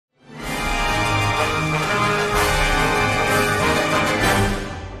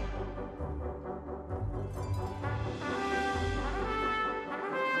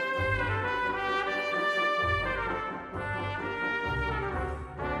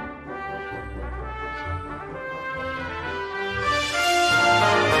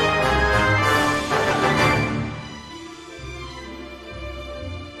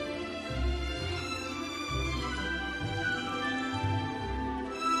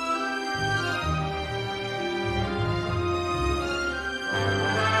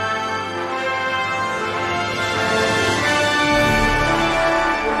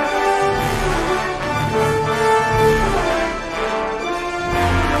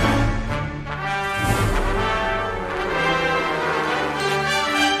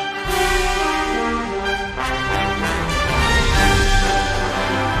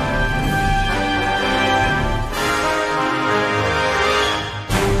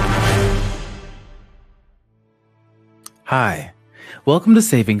Hi, welcome to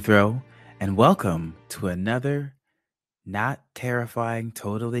Saving Throw, and welcome to another not terrifying,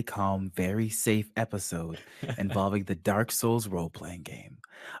 totally calm, very safe episode involving the Dark Souls role playing game.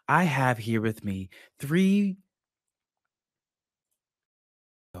 I have here with me three,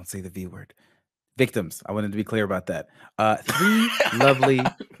 don't say the V word, victims. I wanted to be clear about that. Three lovely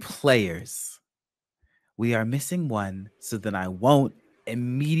players. We are missing one, so then I won't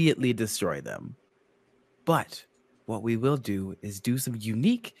immediately destroy them. But what we will do is do some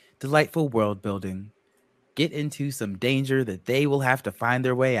unique, delightful world building, get into some danger that they will have to find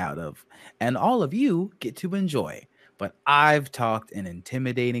their way out of, and all of you get to enjoy. But I've talked in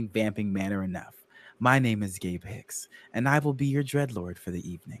intimidating, vamping manner enough. My name is Gabe Hicks, and I will be your dreadlord for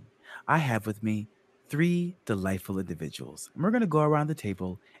the evening. I have with me three delightful individuals, and we're going to go around the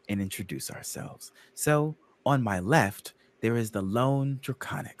table and introduce ourselves. So, on my left, there is the lone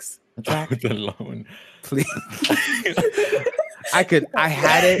Draconics. Drac, The loan. please. I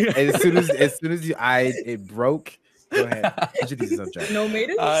had it as soon as it broke. Go ahead. Introduce yourself, Jack. No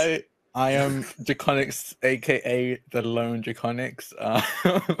maidens? I am Draconics, aka the Lone Draconics.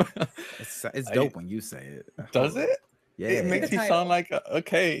 It's dope when you say it. Does it? Yeah. It makes The you title. sound like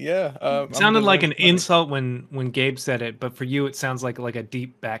okay, yeah. It sounded like an insult when Gabe said it, but for you it sounds like a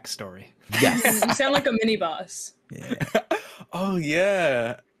deep backstory. Yes. You sound like a mini boss. Yeah. Oh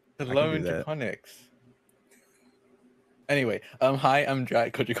yeah, the can Lone do that. Draconics. Anyway, hi, I'm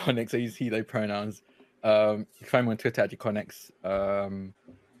Drac or Draconics. I use he/they pronouns. You can find me on Twitter at Draconics.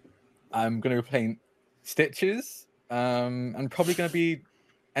 I'm gonna be playing Stitches. I'm probably gonna be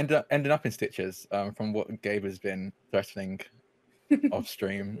ending up in Stitches. From what Gabe has been threatening off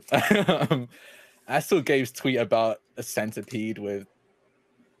stream. I saw Gabe's tweet about a centipede with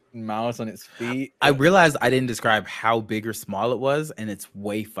mouths on its feet. I realized I didn't describe how big or small it was, and it's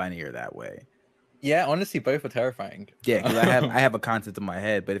way funnier that way. Yeah, honestly, both are terrifying. Yeah, because I have a concept in my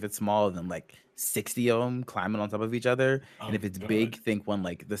head, but if it's smaller than like 60 of them climbing on top of each other, and if it's big, think one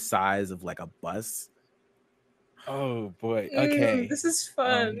like the size of like a bus. Oh boy. Okay. This is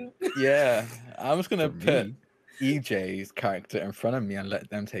fun. Yeah, I'm just gonna For put me. EJ's character in front of me and let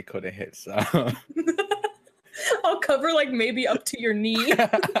them take all the hits. I'll cover like maybe up to your knee.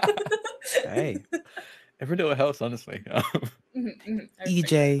 Hey, Every little helps, honestly.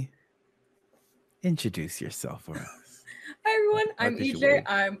 EJ, introduce yourself for us. Hi everyone, How I'm did you EJ.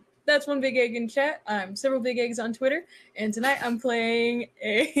 wave? That's one big egg in chat. I'm several big eggs on Twitter, and tonight I'm playing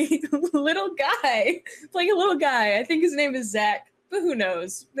a little guy. I think his name is Zach, but who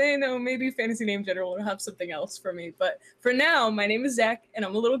knows? They know maybe Fantasy Name General will have something else for me. But for now, my name is Zach, and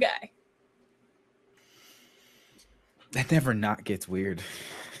I'm a little guy. That never not gets weird.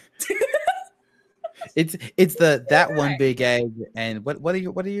 It's that one big egg and what are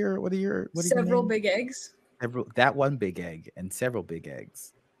your Several big eggs. that one big egg and several big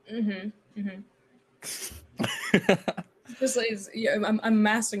eggs. Just like I'm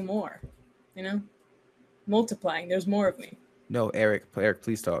amassing more, multiplying. There's more of me. No, Eric,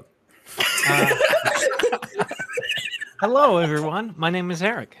 please talk. Hello, everyone. My name is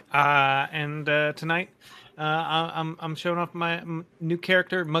Eric, and tonight I'm showing off my new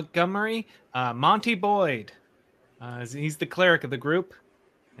character, Montgomery, Monty Boyd. He's the cleric of the group,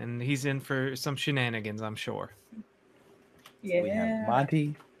 and he's in for some shenanigans, I'm sure. Yeah. We have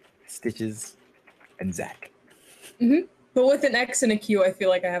Monty, Stitches, and Zach. But with an X and a Q, I feel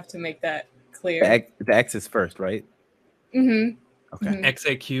like I have to make that clear. The X is first, right? Okay.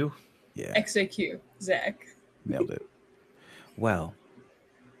 XAQ. Yeah. XAQ, Zach. Nailed it. Well,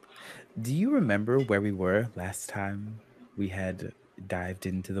 do you remember where we were last time we had dived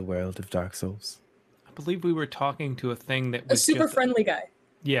into the world of Dark Souls? I believe we were talking to a thing that A was super just, friendly guy.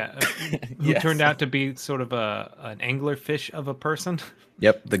 yeah, who turned out to be sort of an anglerfish of a person.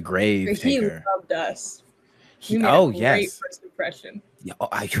 Yep, the grave He taker. loved us. He, You made oh a great yes, first impression. yeah,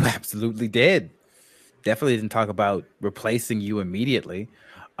 you absolutely did. Definitely didn't talk about replacing you immediately.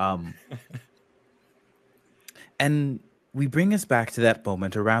 And we bring us back to that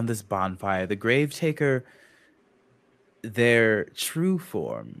moment around this bonfire. The grave taker, their true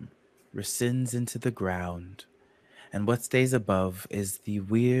form, rescinds into the ground. And what stays above is the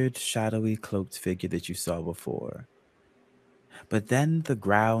weird, shadowy, cloaked figure that you saw before. But then the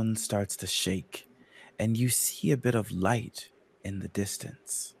ground starts to shake, and you see a bit of light in the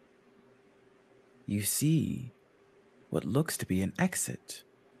distance. You see what looks to be an exit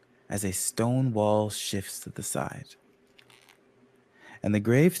as a stone wall shifts to the side. And the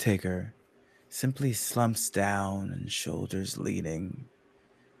grave taker simply slumps down and shoulders leaning,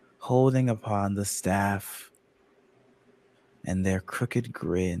 holding upon the staff, and their crooked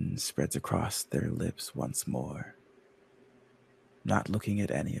grin spreads across their lips once more. not looking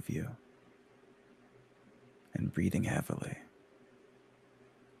at any of you, and breathing heavily.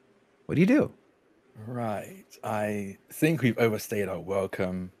 What do you do? Right. I think we've overstayed our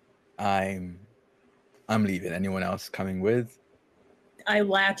welcome. I'm leaving. Anyone else coming with? I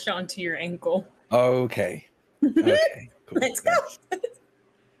latch onto your ankle. Okay. Okay. Cool. Let's go.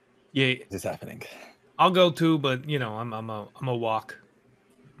 Yeah, This is happening. I'll go too, but I'm a walk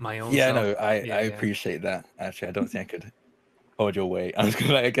my own Yeah, self. no, I appreciate that. Actually, I don't think I could hold your weight. I was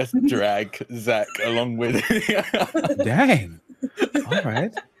gonna, I guess, drag Zach along with. Dang. All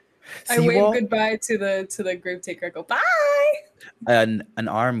right. I So you wave all, goodbye to the grave taker. I go, bye. an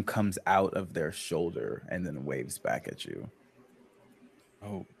arm comes out of their shoulder and then waves back at you,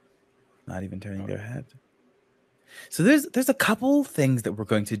 Oh, not even turning their head. So there's a couple things that we're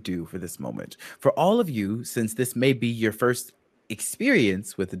going to do for this moment. For all of you, since this may be your first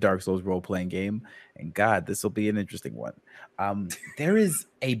experience with the Dark Souls role-playing game, and God, this will be an interesting one. There is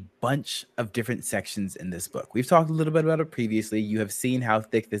a bunch of different sections in this book. We've talked a little bit about it previously. You have seen how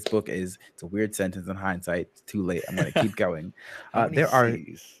thick this book is. It's a weird sentence in hindsight. It's too late. I'm going to keep going. how many There are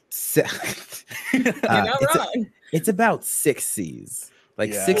Cs? You're not wrong. it's about 6 Cs,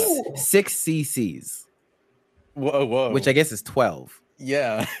 like Yeah. six cc's, Whoa. which I guess is 12.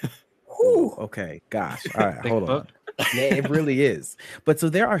 Yeah. Whew. Okay, gosh. All right, Thick hold book. on. Yeah, it really is. But so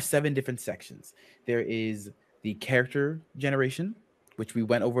there are 7 different sections. There is the character generation, which we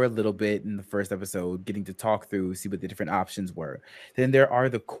went over a little bit in the first episode, getting to talk through, see what the different options were. Then there are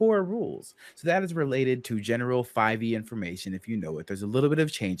the core rules. So that is related to general 5e information, if you know it. There's a little bit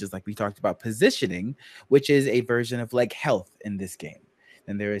of changes, like we talked about positioning, which is a version of like health in this game.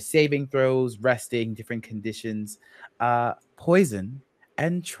 Then there is saving throws, resting, different conditions, poison,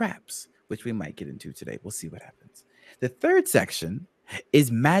 and traps, which we might get into today. We'll see what happens. The third section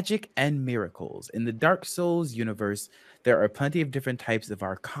is magic and miracles. In the Dark Souls universe, there are plenty of different types of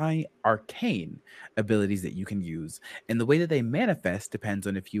arcane abilities that you can use. And the way that they manifest depends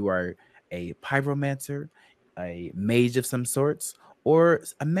on if you are a pyromancer, a mage of some sorts, or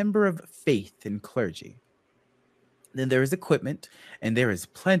a member of faith and clergy. Then there is equipment, and there is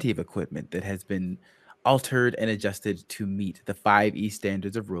plenty of equipment that has been altered and adjusted to meet the 5e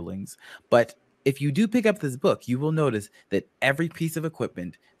standards of rulings. But if you do pick up this book, you will notice that every piece of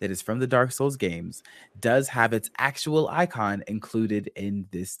equipment that is from the Dark Souls games does have its actual icon included in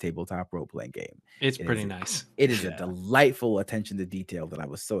this tabletop role-playing game. It's It pretty is- nice. It is a Yeah. delightful attention to detail that I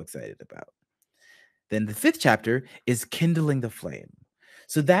was so excited about. Then the 5th chapter is Kindling the Flame.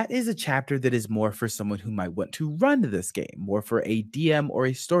 So that is a chapter that is more for someone who might want to run this game, more for a DM or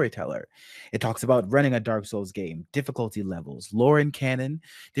a storyteller. It talks about running a Dark Souls game, difficulty levels, lore and canon,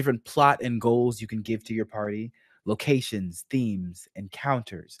 different plot and goals you can give to your party, locations, themes,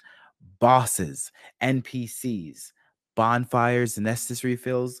 encounters, bosses, NPCs, bonfires, Nessus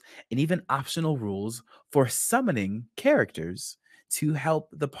refills, and even optional rules for summoning characters to help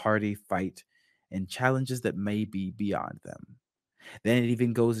the party fight and challenges that may be beyond them. Then it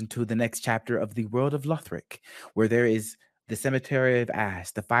even goes into the next chapter of the world of Lothric, where there is the Cemetery of Ash,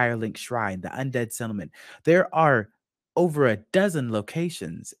 the Firelink Shrine, the Undead Settlement. There are over a dozen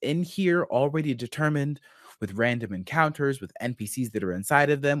locations in here already determined with random encounters, with NPCs that are inside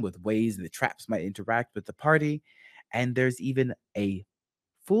of them, with ways the traps might interact with the party. And there's even a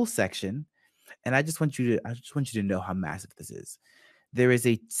full section. And I just want you to know how massive this is. There is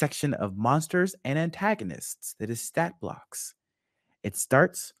a section of monsters and antagonists that is stat blocks. It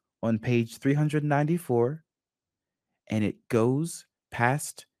starts on page 394 and it goes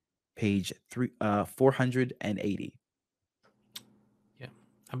past page 480. Yeah,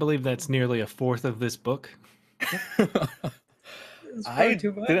 I believe that's nearly a fourth of this book. It's far I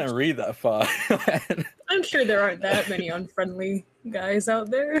too much. didn't read that far. I'm sure there aren't that many unfriendly guys out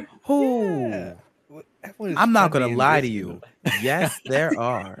there. Oh, Yeah. Everyone is I'm not going friendly to in lie this to you. world. Yes, there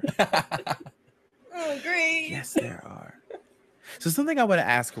are. Oh, great. Yes, there are. So something I want to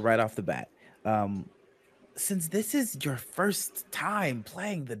ask right off the bat. Since this is your first time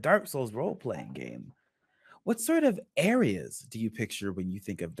playing the Dark Souls role-playing game, what sort of areas do you picture when you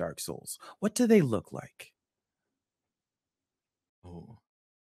think of Dark Souls? What do they look like? Oh.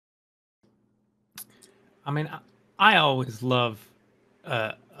 I mean, I always love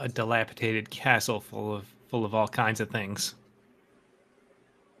a dilapidated castle full of all kinds of things.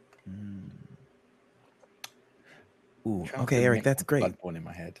 Ooh, Trying okay, to Eric, link that's great. Bloodborne in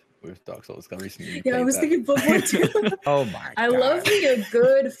my head with Dark Souls. I recently Yeah, I replayed was that. thinking Bloodborne too. Oh my I God. love me a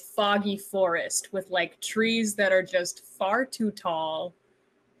good foggy forest with like trees that are just far too tall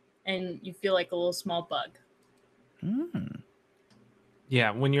and you feel like a little small bug. Mm.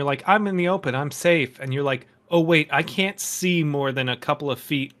 Yeah, when you're like, I'm in the open, I'm safe, and you're like, Oh wait, I can't see more than a couple of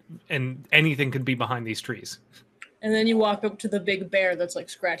feet, and anything could be behind these trees. And then you walk up to the big bear that's like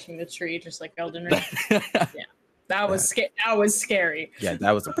scratching the tree, just like Elden Ring. That was scary. Yeah,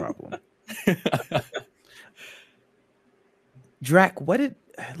 that was a problem. Drac,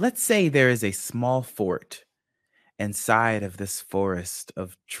 let's say there is a small fort inside of this forest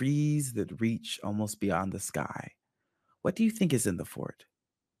of trees that reach almost beyond the sky. What do you think is in the fort?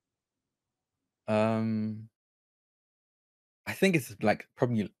 I think it's like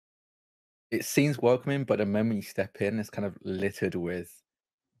probably it seems welcoming, but the moment you step in, it's kind of littered with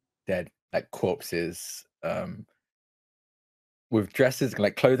dead like corpses, with dresses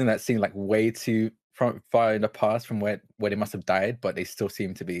like clothing that seem like way too far in the past from where they must have died, but they still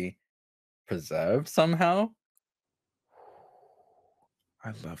seem to be preserved somehow.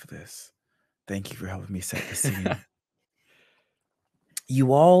 I love this. Thank you for helping me set the scene.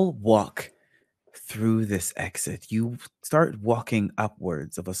 You all walk through this exit. You start walking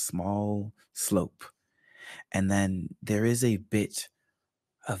upwards of a small slope, and then there is a bit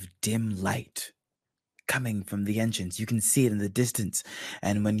of dim light coming from the entrance. You can see it in the distance,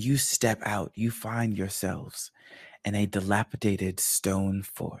 and when you step out, you find yourselves in a dilapidated stone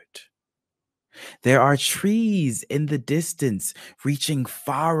fort. There are trees in the distance reaching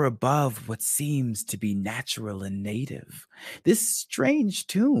far above what seems to be natural and native. This strange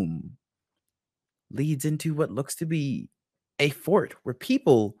tomb leads into what looks to be a fort where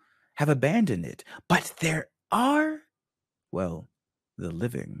people have abandoned it. But the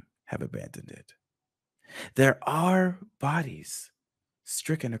living have abandoned it. There are bodies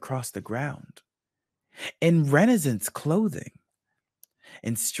stricken across the ground in Renaissance clothing,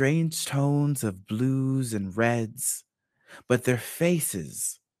 in strange tones of blues and reds, but their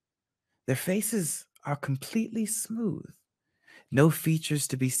faces are completely smooth. No features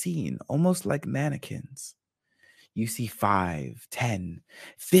to be seen, almost like mannequins. You see 5, 10,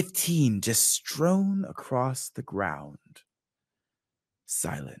 15 just strewn across the ground,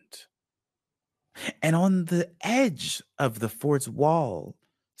 silent. And on the edge of the fort's wall,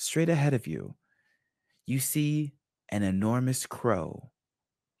 straight ahead of you, you see an enormous crow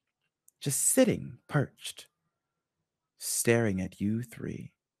just sitting perched, staring at you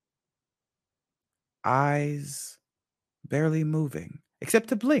three. Eyes barely moving, except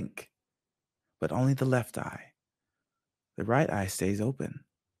to blink, but only the left eye. The right eye stays open,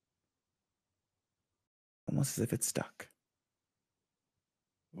 almost as if it's stuck.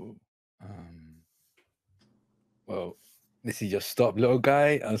 Ooh. Well, this is your stop, little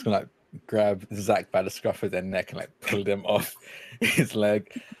guy. I'm just gonna like grab Zach by the scruff of their neck and like pull them off his leg.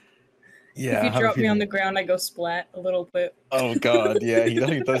 Yeah. If you drop me on the ground, I go splat a little bit. Oh god, yeah, he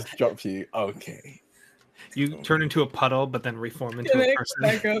definitely does drop you. Okay. You turn into a puddle, but then reform into a person.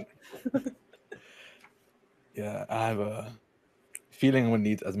 Back up. Yeah, I have a feeling I would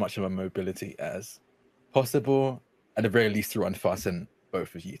need as much of a mobility as possible, at the very least to unfasten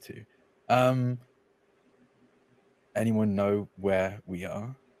both of you two. Anyone know where we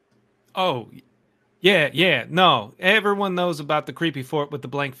are? Oh, yeah. No, everyone knows about the creepy fort with the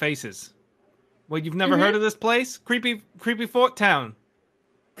blank faces. Well, you've never heard of this place? Creepy Fort Town.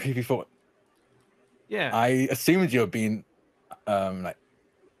 Creepy fort. Yeah. I assumed you're being like.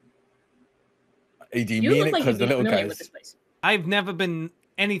 Do you You mean look it like because you'd the be little familiar with guys? this place. I've never been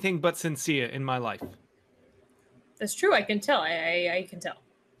anything but sincere in my life. That's true. I can tell. I can tell.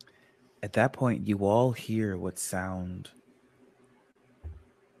 At that point, you all hear what sound.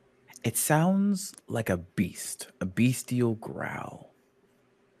 It sounds like a beast, a bestial growl.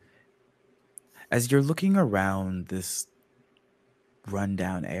 As you're looking around this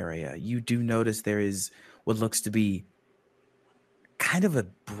rundown area, you do notice there is what looks to be kind of a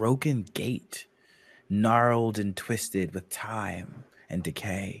broken gate, gnarled and twisted with time and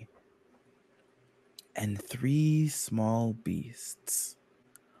decay. And 3 small beasts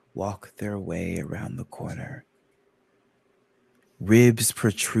walk their way around the corner, ribs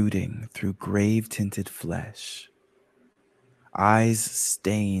protruding through grave-tinted flesh, eyes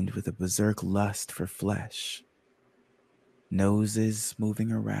stained with a berserk lust for flesh, noses moving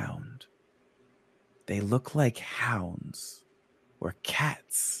around. They look like hounds or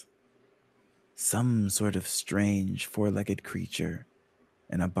cats, some sort of strange 4-legged creature,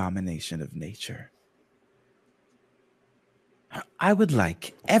 an abomination of nature. I would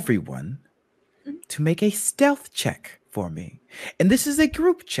like everyone to make a stealth check for me. And this is a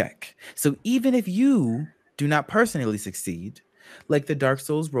group check. So even if you do not personally succeed, like the Dark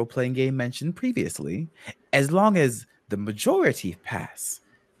Souls role-playing game mentioned previously, as long as the majority pass,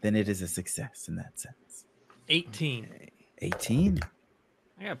 then it is a success in that sense. 18. 18.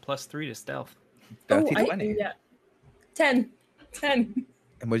 I got +3 to stealth. Dirty Oh, 20. yeah. 10. 10.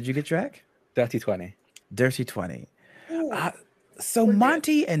 And what did you get, Jack? Dirty 20. Dirty 20. Ooh. So We're good.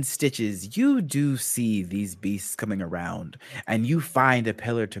 Monty and Stitches, you do see these beasts coming around, and you find a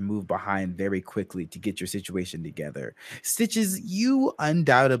pillar to move behind very quickly to get your situation together. Stitches, you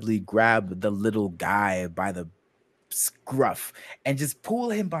undoubtedly grab the little guy by the scruff and just pull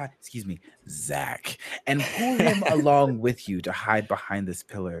him by, excuse me, Zach, and pull him along with you to hide behind this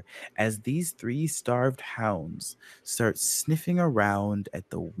pillar as these three starved hounds start sniffing around at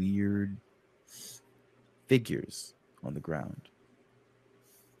the weird figures on the ground.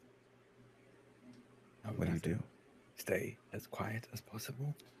 What do you do? Stay as quiet as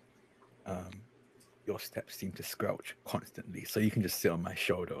possible. Your steps seem to squelch constantly, so you can just sit on my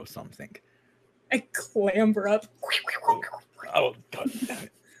shoulder or something. I clamber up. Oh, God damn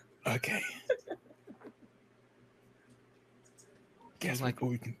it. Okay. Guess Like-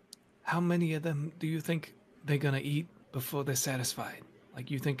 we can. How many of them do you think they're gonna eat before they're satisfied? Like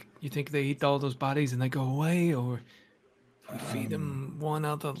you think they eat all those bodies and they go away, or we feed them one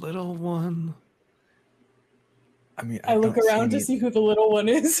other little one? I mean, I look don't around to any- see who the little one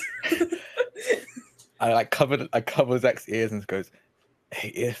is. I cover Zach's ears and goes, "Hey,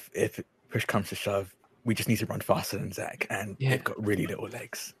 if push comes to shove, we just need to run faster than Zach, and Yeah. they've got really little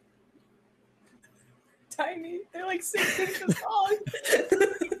legs." Tiny. They're like 6 inches long.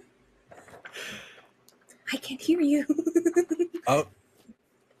 I can't hear you.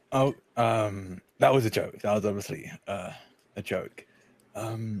 That was a joke. That was obviously a joke.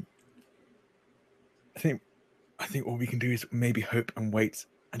 I think what we can do is maybe hope and wait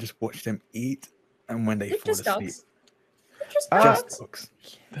and just watch them eat, and when they They're fall just asleep, dogs. They're just Just dogs.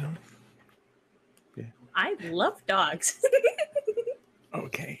 dogs. I love dogs.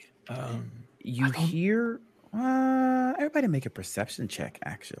 Okay. You I don't- hear everybody make a perception check,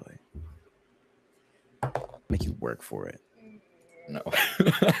 actually. Make you work for it. No.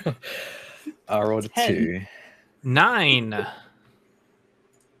 I rolled a 10. 2. 9.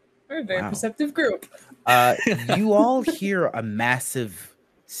 We're a very Wow. perceptive group. You all hear a massive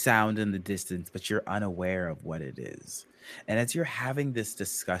sound in the distance, but you're unaware of what it is. And as you're having this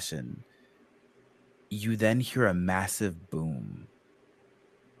discussion, you then hear a massive boom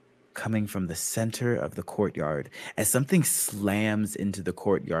coming from the center of the courtyard as something slams into the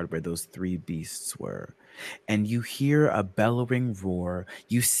courtyard where those three beasts were. And you hear a bellowing roar.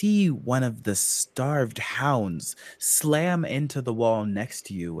 You see one of the starved hounds slam into the wall next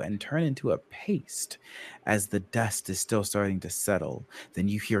to you and turn into a paste as the dust is still starting to settle. Then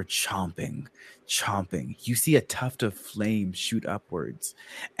you hear chomping. You see a tuft of flame shoot upwards,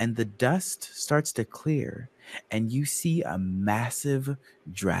 and the dust starts to clear, and you see a massive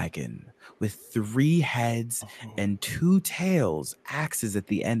dragon with 3 heads and 2 tails, axes at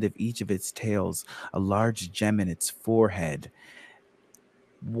the end of each of its tails, a large gem in its forehead.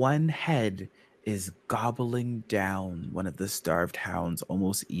 One head is gobbling down one of the starved hounds,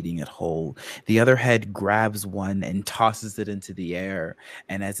 almost eating it whole. The other head grabs one and tosses it into the air.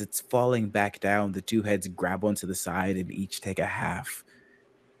 And as it's falling back down, the 2 heads grab onto the side and each take a half.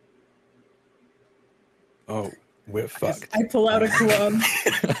 Oh, we're fucked. I pull out a club.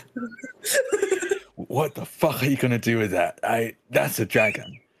 What the fuck are you gonna do with that? That's a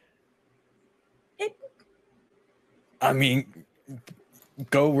dragon. It- I mean,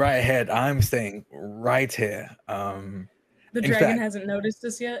 go right ahead. I'm staying right here. The In dragon fact- hasn't noticed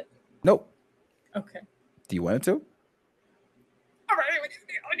us yet. Nope. Okay. Do you want it to? All right.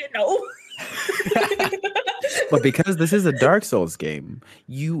 I didn't know. But because this is a Dark Souls game,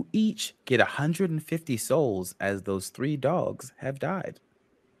 you each get 150 souls as those 3 dogs have died.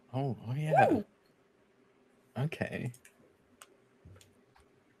 Oh yeah. Woo. Okay.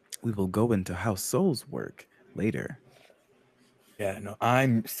 We will go into how souls work later. Yeah, no,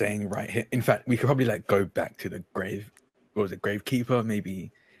 I'm staying right here. In fact, we could probably like go back to the grave. What was it, gravekeeper?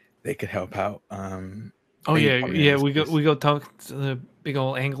 Maybe they could help out. Oh They yeah, probably yeah. know We this go talk to the big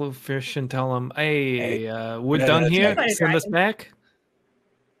old anglerfish and tell him, "Hey, we're yeah, done that's here. right. Send us back."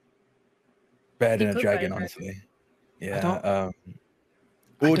 better He than a could dragon, fight a honestly. Yeah. don't-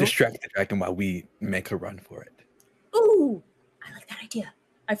 We'll don't- distract the dragon while we make a run for it. Ooh, I like that idea.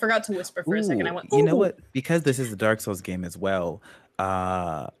 I forgot to whisper for a second. I Ooh, went, you know "Ooh." what? Because this is a Dark Souls game as well,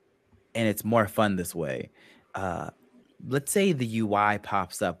 and it's more fun this way. Let's say the UI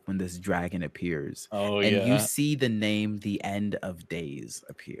pops up when this dragon appears, Oh and you see the name "The End of Days"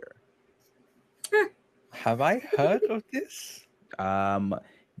 appear. Have I heard of this?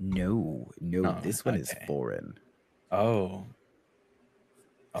 No, Oh, this one is okay. foreign. Oh.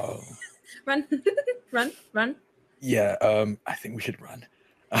 Run, run, run. Yeah, I think we should run.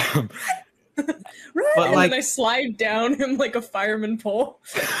 Um, But, and like- then I slide down him like a fireman pole.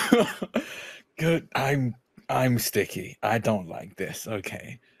 Good. I'm sticky. I don't like this.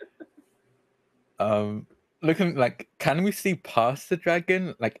 Okay. Looking like, can we see past the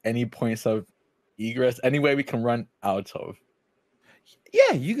dragon? Like any points of egress, anywhere we can run out of?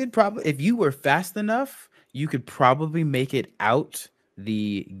 Yeah, you could probably, if you were fast enough, you could probably make it out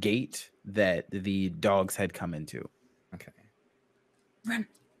the gate that the dogs had come into. Okay. Run.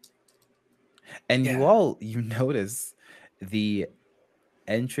 And Yeah. you notice the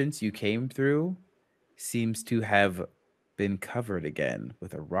entrance you came through seems to have been covered again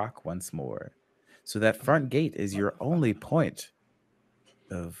with a rock once more. So that front gate is your only point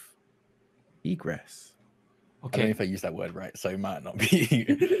of egress. I don't know Okay. if I use that word right, so it might not be.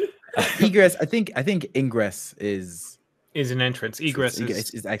 Egress, I think ingress is Is an entrance. Egress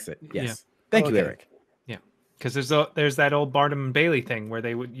is exit. Yes. Yeah. Thank you, Okay. Eric. Because there's that old Barnum and Bailey thing where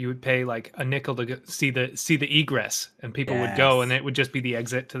you would pay like a nickel to see the egress, and people would go, and Yes. it would just be the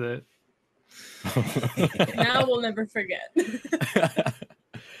exit to the. Now we'll never forget.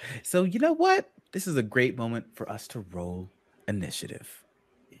 So you know what? This is a great moment for us to roll initiative.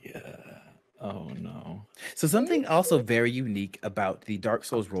 Yeah. Oh no. So something also very unique about the Dark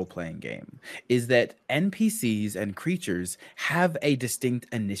Souls role-playing game is that NPCs and creatures have a distinct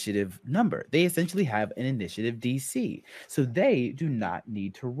initiative number. They essentially have an initiative DC, so they do not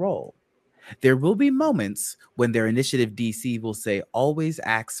need to roll. There will be moments when their initiative DC will say always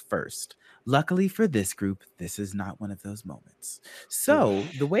acts first. Luckily for this group, this is not one of those moments. So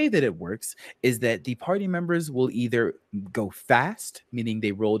the way that it works is that the party members will either go fast, meaning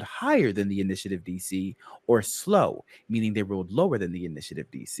they rolled higher than the initiative DC, or slow, meaning they rolled lower than the initiative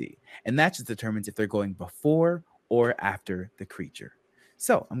DC. And that just determines if they're going before or after the creature.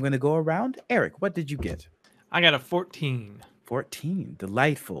 So I'm going to go around. Eric, what did you get? I got a 14. 14.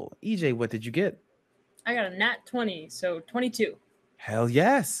 Delightful. EJ, what did you get? I got a nat 20, so 22. Hell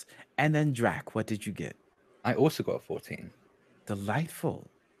yes. And then Drac, what did you get? I also got a 14. Delightful.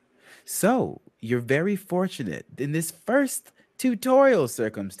 So you're very fortunate. In this first tutorial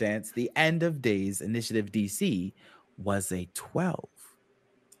circumstance, the end of days initiative DC was a 12.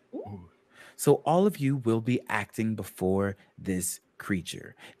 Ooh. So all of you will be acting before this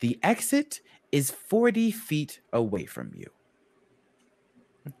creature. The exit is 40 feet away from you.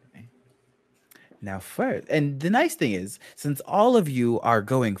 Now, first, and the nice thing is, since all of you are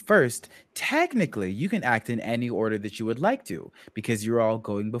going first, technically you can act in any order that you would like to, because you're all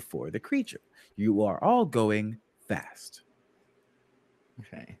going before the creature. You are all going fast.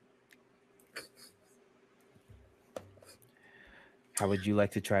 Okay. How would you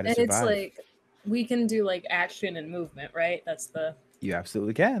like to try to And survive? it's like, we can do like action and movement, right? That's the. You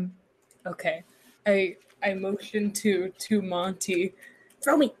absolutely can. Okay. I motion to Monty.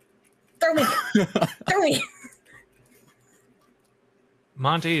 Throw me! Throw me! Throw me!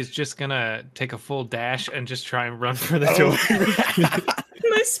 Monty is just gonna take a full dash and just try and run for the door.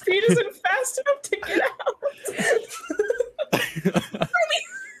 My speed isn't fast enough to get out.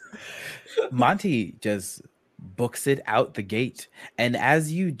 Monty just books it out the gate. And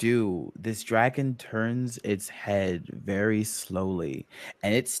as you do, this dragon turns its head very slowly,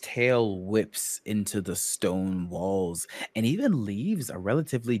 and its tail whips into the stone walls and even leaves a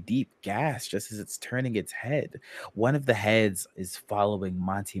relatively deep gash just as it's turning its head. One of the heads is following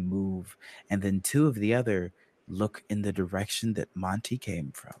Monty move, and then two of the other look in the direction that Monty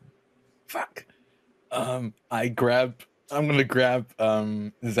came from. Fuck. I'm gonna grab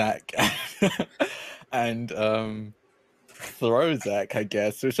Zach and throw Zach, I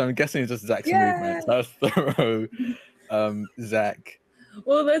guess, which I'm guessing is just Zach's movement. So I'll throw Zach.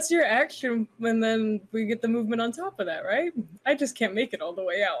 Well, that's your action, and then we get the movement on top of that, right? I just can't make it all the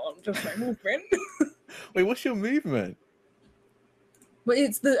way out on just my movement. Wait, what's your movement? But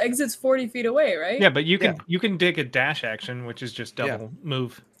it's the exit's 40 feet away, right? Yeah, but you can dig a dash action, which is just double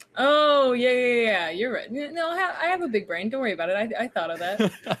move. Oh, yeah. You're right. No, I have a big brain. Don't worry about it. I thought of that.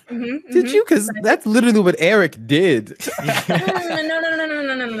 Did you? Because that's literally what Eric did. No.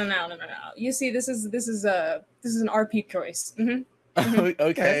 You see, this is an RP choice.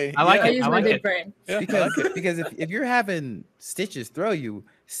 Okay. I like I it. use I my like big it. brain. Yeah, Because if you're having Stitches throw you,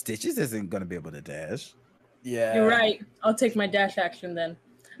 Stitches isn't going to be able to dash. Yeah. You're right. I'll take my dash action then.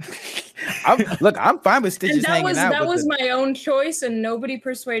 I'm fine with Stitches And hanging out. that was my own choice, and nobody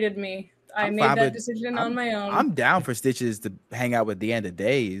persuaded me. I I'm made fine that with- decision on my own. I'm down for Stitches to hang out with the end of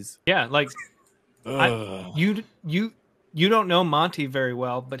days. Yeah, like Ugh. you don't know Monty very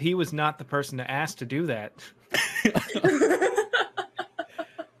well, but he was not the person to ask to do that.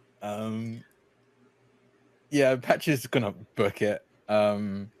 Yeah, Patch is gonna book it.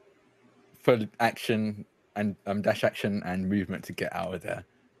 for action and dash action and movement to get out of there.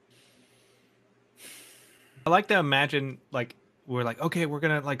 I like to imagine like we're like, okay, we're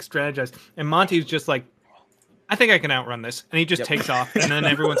gonna like strategize, and Monty's just like, I think I can outrun this, and he just Yep. takes off, and then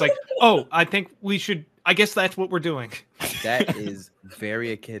everyone's like, oh, I think we should. I guess that's what we're doing. That is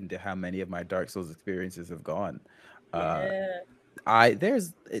very akin to how many of my Dark Souls experiences have gone. Yeah.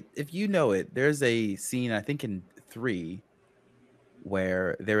 There's if you know it, there's a scene I think in 3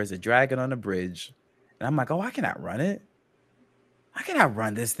 where there is a dragon on a bridge, and I'm like, oh, I can outrun it. I can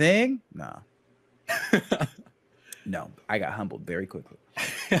outrun this thing. No, no, I got humbled very quickly.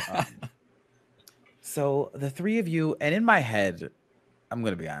 So the 3 of you, and in my head, I'm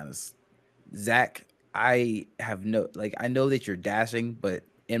gonna be honest, Zach, I have I know that you're dashing, but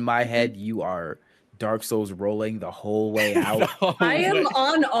in my head, you are Dark Souls rolling the whole way out. I am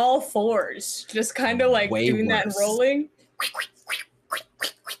on all fours, just kind of like Way doing that and worse. rolling.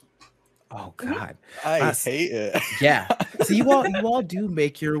 Oh God, I hate it. Yeah. So you all do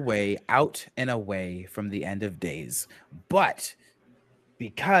make your way out and away from the end of days, but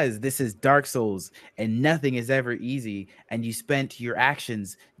because this is Dark Souls and nothing is ever easy, and you spent your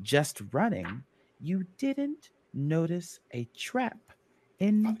actions just running, you didn't notice a trap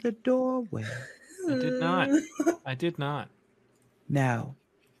in the doorway. I did not. I did not. Now,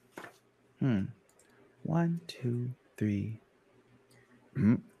 1, 2, 3.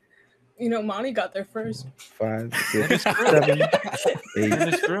 You know, Monty got there first. 5, 6, 7, That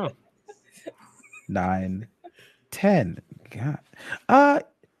 8, is true. 9, 10. God.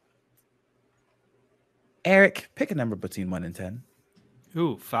 Eric, pick a number between 1 and 10.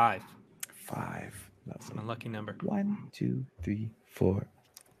 Ooh, 5. 5. That's my lucky number. 1, 2, 3, 4.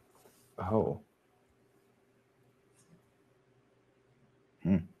 Oh.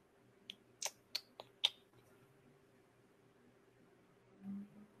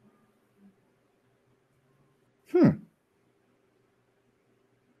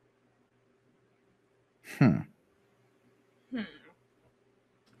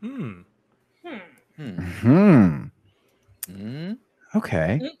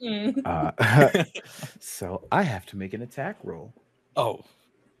 Okay. So I have to make an attack roll. Oh,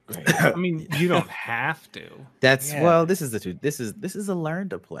 great. I mean, you don't have to. That's Yeah. well. This is the truth. This is a learn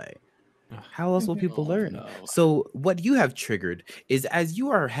to play. How else will people Oh, learn? no. So what you have triggered is as you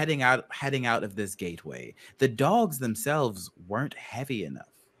are heading out of this gateway, the dogs themselves weren't heavy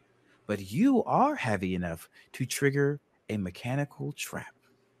enough, but you are heavy enough to trigger a mechanical trap.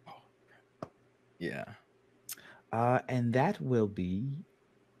 Yeah. And that will be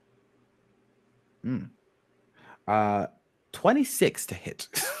 26 to hit.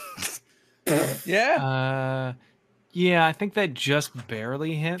 Yeah. Yeah, I think that just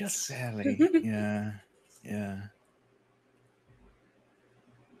barely hits. Just barely. Yeah. Yeah.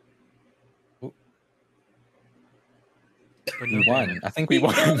 Ooh. But We no won. damage. I think we He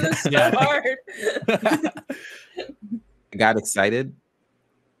won. killed us so Yeah, hard. I got excited.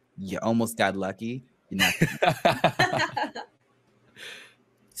 You almost got lucky. You're not.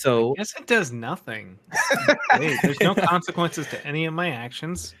 So I guess it does nothing. Wait, there's no consequences to any of my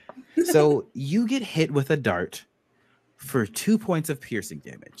actions. So you get hit with a dart for 2 points of piercing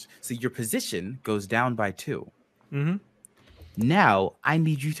damage. So your position goes down by 2. Mm-hmm. Now I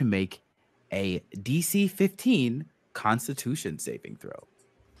need you to make a DC 15 Constitution saving throw.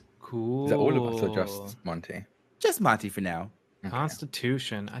 Cool. Is that all of us or just Monty? Just Monty for now. Okay.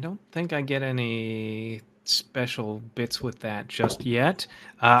 Constitution. I don't think I get any special bits with that just yet.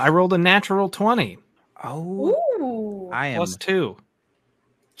 I rolled a natural 20 Oh, Ooh. I am plus 2.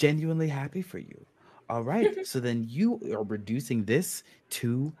 genuinely happy for you. All right. So then you are reducing this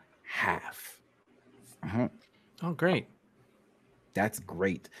to half. Oh, great. That's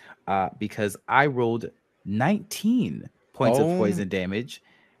great. Because I rolled 19 points of poison damage,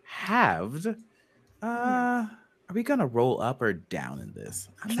 halved. Are we gonna roll up or down in this?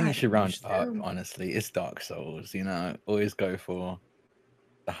 I think you should round up, honestly. It's Dark Souls, always go for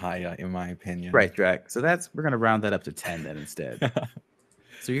the higher, in my opinion. Right, Drac. So we're gonna round that up to 10 then instead.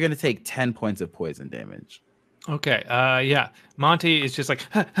 So you're gonna take 10 points of poison damage. Okay. Yeah. Monty is just like,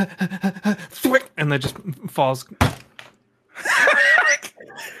 and then just falls.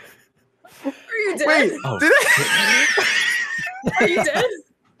 Are you dead? Wait, Are you dead?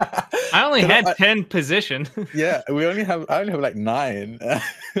 I only had 10 position. Yeah, I only have like 9.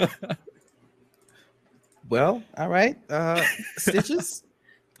 Well, all right. Stitches.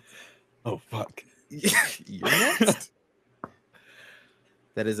 Oh fuck. You're next.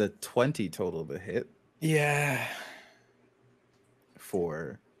 That is a 20 total to hit Yeah.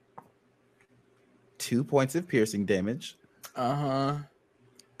 for 2 points of piercing damage. Uh-huh.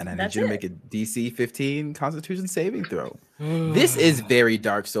 And I need That's you to it. make a DC 15 Constitution saving throw. This is very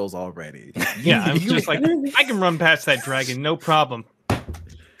Dark Souls already. Yeah, I'm just like, I can run past that dragon, no problem.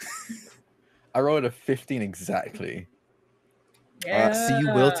 I rolled a 15 exactly. Yeah. So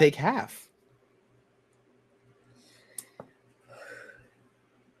you will take half.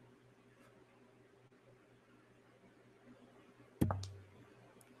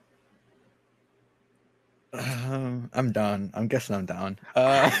 I'm done. I'm guessing I'm down.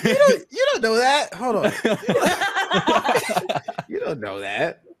 You don't know that. Hold on. You don't know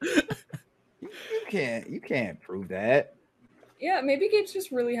that. You can't prove that. Yeah, maybe Gabe's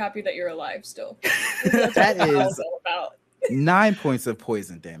just really happy that you're alive still. That That's all is it's all about. 9 points of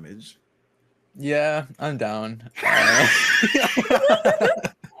poison damage. Yeah, I'm down.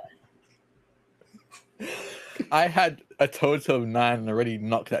 I had a total of 9 and already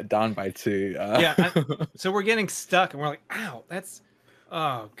knocked that down by 2. So we're getting stuck, and we're like, "Ow, that's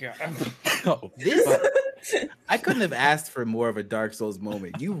oh god." I couldn't have asked for more of a Dark Souls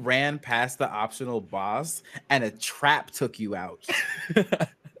moment. You ran past the optional boss, and a trap took you out.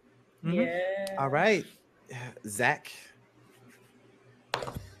 Yeah. All right, Zach.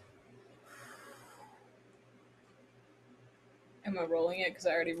 Am I rolling it? Because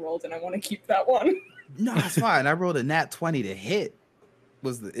I already rolled and I want to keep that one. No, it's fine. I rolled a nat 20 to hit.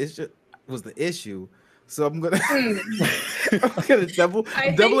 Was the issue. So I'm gonna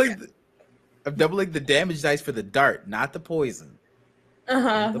I'm doubling the damage dice for the dart, not the poison.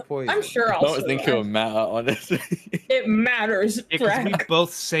 Uh-huh. The poison. I'm sure I I'll don't think it will matter, honestly. It matters. Because we Brack.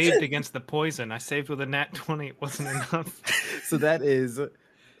 both saved against the poison. I saved with a nat 20. It wasn't enough. So that is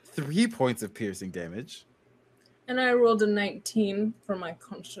 3 points of piercing damage. And I rolled a 19 for my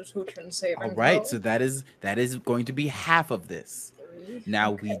Constitution saving. All right, throw. so that is going to be half of this.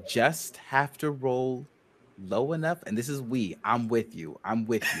 Now we just have to roll low enough, and this is I'm with you.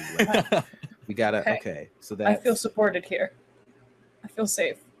 Like, we gotta okay. So that I feel supported here. I feel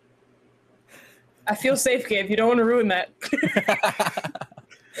safe. I feel safe, Gabe. You don't want to ruin that.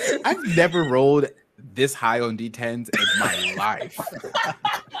 I've never rolled this high on D10s in my life.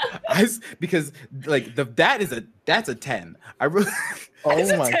 Because like that's a 10. I really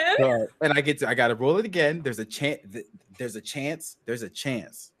Oh my 10? god. and I gotta roll it again. There's a chance.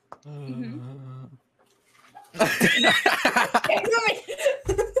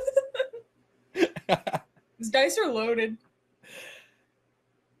 These dice are loaded.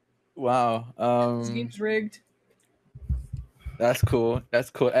 Wow. This game's rigged. That's cool.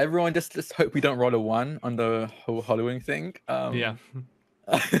 Everyone just hope we don't roll a 1 on the whole Halloween thing. Yeah.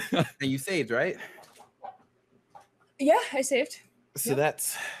 And you saved, right? Yeah, I saved. So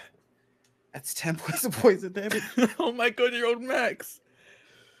that's 10 points of poison damage. Oh my god, you rolled max.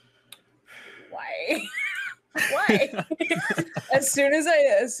 Why? Why? as soon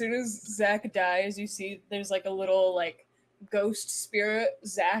as Zach dies, you see there's like a little like ghost spirit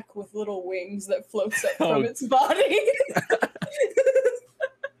Zach with little wings that floats up from its body.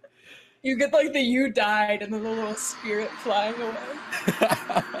 You get like the "you died" and then the little spirit flying away.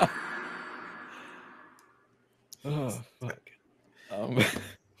 Oh fuck.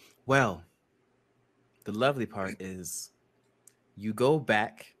 Well, the lovely part is you go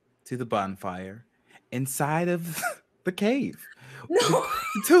back to the bonfire inside of the cave, No.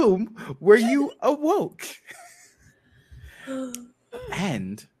 the tomb where you awoke.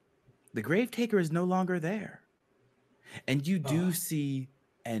 And the grave taker is no longer there. And you do see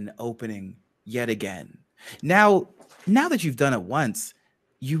an opening yet again. Now that you've done it once,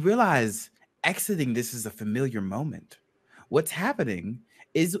 you realize exiting this is a familiar moment. What's happening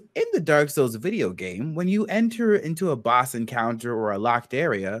is in the Dark Souls video game, when you enter into a boss encounter or a locked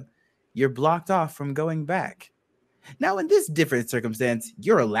area, you're blocked off from going back. Now, in this different circumstance,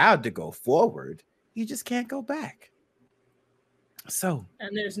 you're allowed to go forward. You just can't go back. So,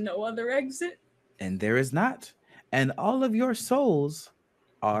 And there's no other exit. and there is not. And all of your souls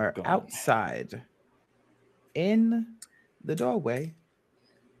are Gone. outside in the doorway.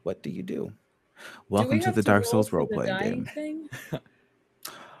 What do you do? Welcome to the Dark Souls role-playing game. Thing?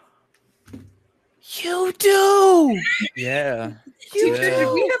 You do! Yeah. Teacher, Yeah.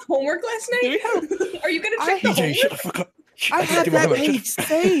 did we have homework last night? Are you gonna check the homework? I have that page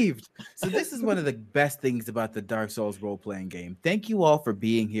saved. So this is one of the best things about the Dark Souls role-playing game. Thank you all for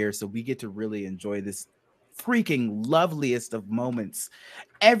being here so we get to really enjoy this freaking loveliest of moments.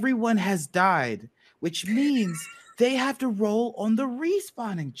 Everyone has died, which means they have to roll on the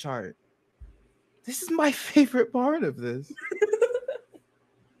respawning chart. This is my favorite part of this.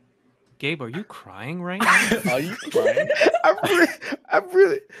 Gabe, are you crying right now? Are you crying? I'm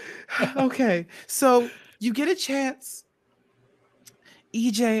really okay. So you get a chance.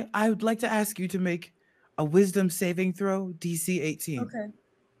 EJ, I would like to ask you to make a wisdom saving throw, DC 18. Okay.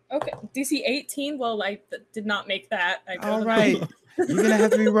 Okay. DC 18. Well, I did not make that. I All don't right. know. You're going to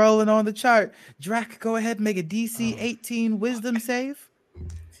have to be rolling on the chart. Drac, go ahead and make a DC 18 wisdom save.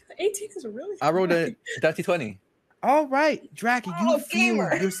 18 is really. I rolled a high. dirty 20. All right, Drac, you Oh, feel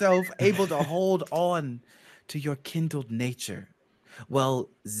gamer. yourself able to hold on to your kindled nature. Well,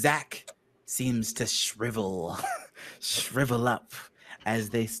 Zach seems to shrivel up as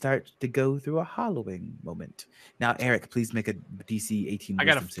they start to go through a hollowing moment. Now, Eric, please make a DC 18 I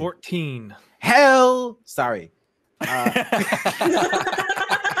got a wisdom save. 14. Hell, sorry.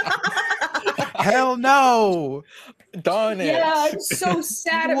 Hell no. Darn it. Yeah, I'm so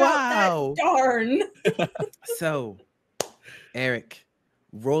sad about Wow. that. Darn. So, Eric,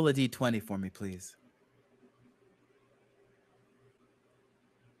 roll a d20 for me, please.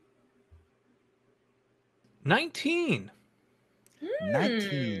 — 19.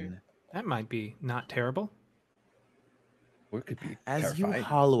 19. That might be not terrible. Or it could be As you terrifying.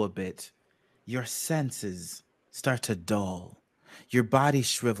 hollow a bit, your senses start to dull. Your body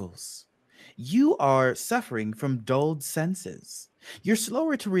shrivels. You are suffering from dulled senses. You're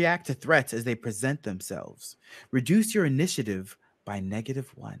slower to react to threats as they present themselves. Reduce your initiative by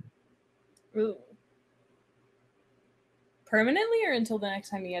 -1. Ooh. Permanently or until the next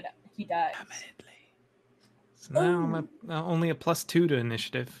time he dies? Permanently. So now I'm only a +2 to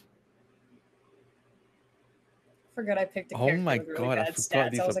initiative. Forgot I picked a Oh character my with really God, I bad forgot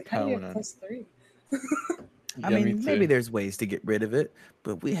stats. these I was are like, how do you have permanent. +3? I Yeah, me mean, maybe too. there's ways to get rid of it,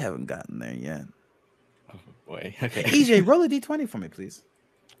 but we haven't gotten there yet. Oh boy. Okay. EJ, roll a d20 for me, please.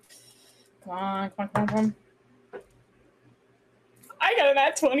 Come on, come on, come on, come on. I got a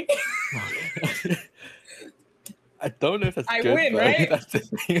nat 20. I don't know if that's I good. win, but right? That's the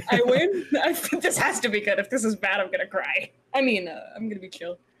thing. I win. I think this has to be good. If this is bad, I'm gonna cry. I mean, I'm gonna be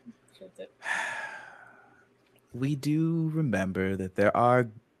chill. Chill with it. We do remember that there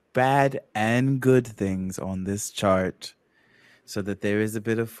are bad and good things on this chart, so that there is a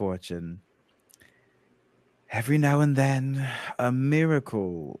bit of fortune. Every now and then, a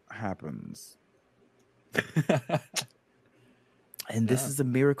miracle happens. And this Yeah. is a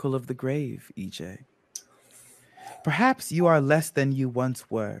miracle of the grave, EJ. Perhaps you are less than you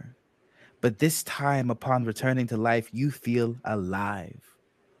once were, but this time, upon returning to life, you feel alive.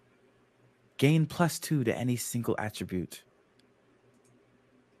 Gain +2 to any single attribute.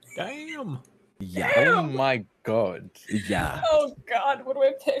 Damn. Yeah. Oh my god. Yeah. Oh God, what do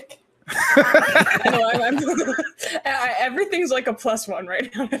I pick? No, everything's like a +1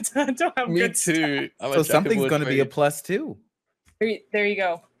 right now. I don't have Me good too. I'm a So jack of something's all going to be a trades. +2. There you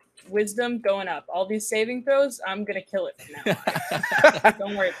go. Wisdom going up. All these saving throws, I'm gonna kill it from now on.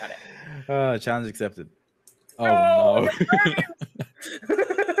 Don't worry about it. Challenge accepted. Oh no.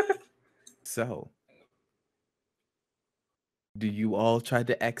 So, do you all try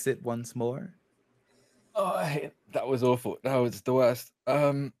to exit once more? Oh, that was awful. That was the worst.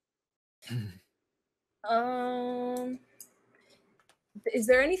 Is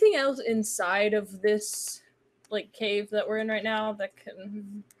there anything else inside of this like cave that we're in right now that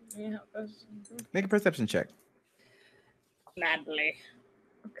can help us? Make a perception check. Madly.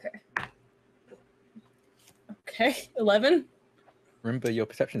 Okay. 11. Remember, your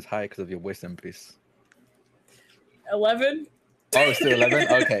perception's high because of your wisdom boost. 11. Oh, it's still 11?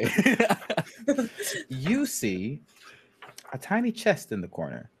 Okay. You see a tiny chest in the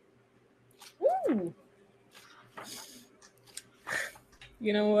corner. Ooh.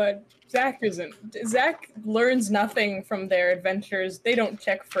 You know what? Zach learns nothing from their adventures. They don't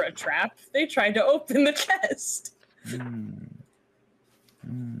check for a trap. They try to open the chest.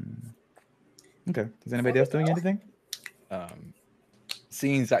 Okay. Is anybody else doing anything?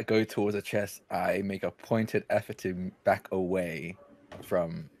 Seeing Zach go towards the chest, I make a pointed effort to back away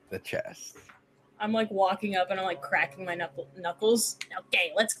from the chest. I'm like walking up and I'm like cracking my knuckles.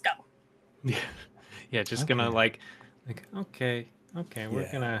 Okay, let's go. Yeah, just gonna like okay,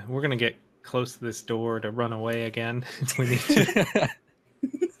 we're gonna get close to this door to run away again if we need to.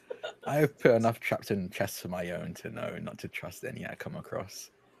 I've put enough traps in chests for my own to know not to trust any I come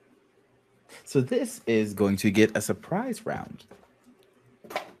across. So this is going to get a surprise round.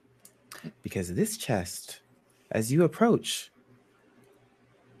 Because this chest, as you approach,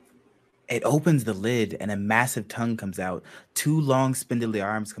 it opens the lid and a massive tongue comes out. 2 long spindly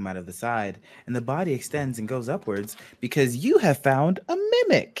arms come out of the side, and the body extends and goes upwards because you have found a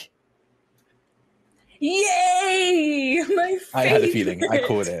mimic. Yay! My favorite. I had a feeling. I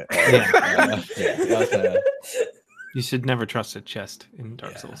called it. You should never trust a chest in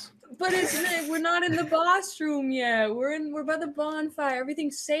Dark Yeah. Souls. But we're not in the boss room yet. We're by the bonfire.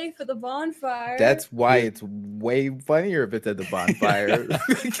 Everything's safe at the bonfire. That's why Yeah. it's way funnier if it's at the bonfire.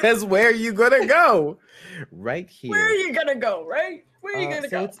 Because where are you gonna go? Right here. Where are you gonna go, right? Where are you gonna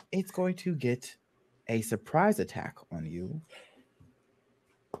so go? it's going to get a surprise attack on you.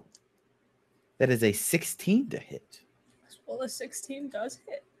 That is a 16 to hit. Well, a 16 does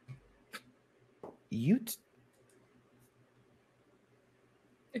hit.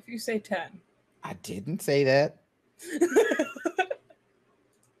 If you say 10. I didn't say that.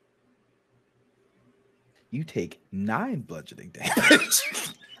 You take 9 bludgeoning damage.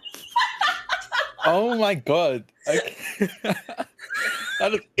 Oh my god. Okay.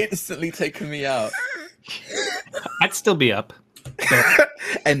 That has instantly taken me out. I'd still be up.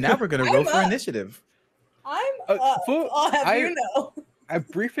 And now we're gonna I'm roll for up. initiative. I'm Uh, up. for- I'll have I- you know. I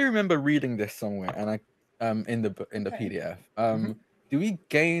briefly remember reading this somewhere, and in the Okay. PDF. Mhm. Do we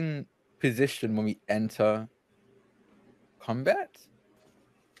gain position when we enter combat?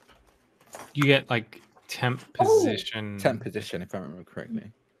 You get like temp Oh, position. 10 position, if I remember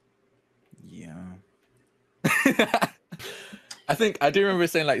correctly. Yeah. I think I do remember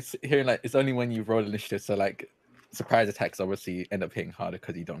saying hearing it's only when you roll initiative, so like surprise attacks obviously end up hitting harder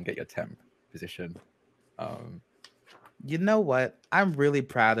because you don't get your temp position. You know what? I'm really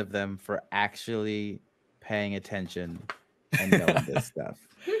proud of them for actually paying attention and knowing this stuff.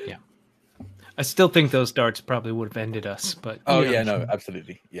 I still think those darts probably would have ended us, but Oh you know. yeah, no,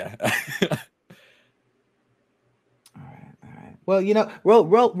 absolutely, yeah. All right. Well, you know,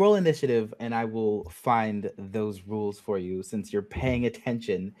 roll initiative, and I will find those rules for you since you're paying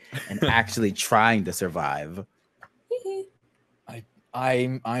attention and actually trying to survive.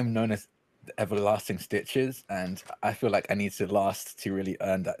 I'm known as the Everlasting Stitches, and I feel like I need to last to really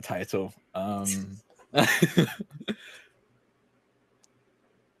earn that title.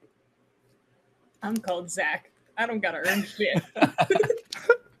 I'm called Zach. I don't gotta earn shit.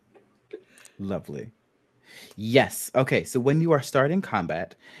 Lovely. Yes. Okay. So when you are starting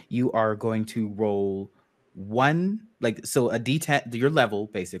combat, you are going to roll one, so a d10, your level,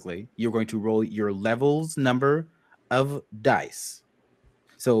 basically. You're going to roll your level's number of dice.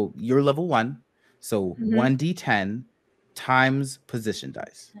 So you're level 1. So Mhm. 1d10 times position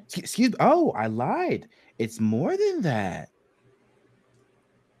dice. Excuse me. Oh, I lied. It's more than that.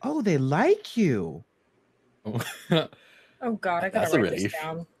 Oh, they like you. Oh god, I That's gotta a write this relief.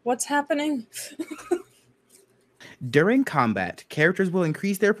 down. What's happening? During combat, characters will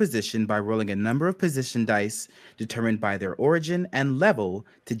increase their position by rolling a number of position dice determined by their origin and level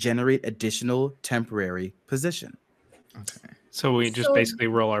to generate additional temporary position. Okay. So we just So- basically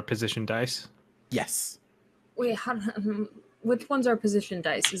roll our position dice. Yes. Wait, which one's our position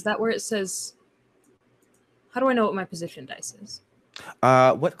dice? Is that where it says? How do I know what my position dice is?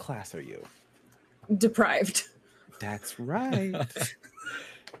 What class are you? Deprived. That's right.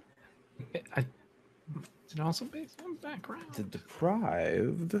 Is it also based on background? The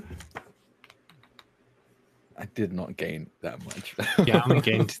deprived. I did not gain that much. Yeah, I only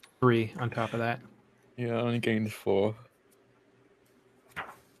gained 3 on top of that. Yeah, I only gained 4.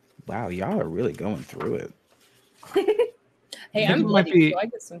 Wow, y'all are really going through it. Hey, think I'm it might bloody, be- so I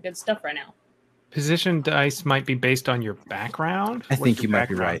get some good stuff right now. Position dice might be based on your background. I What's think your you might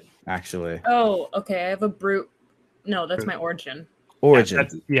be background? right, actually. Oh, okay. I have a brute. No, that's my origin.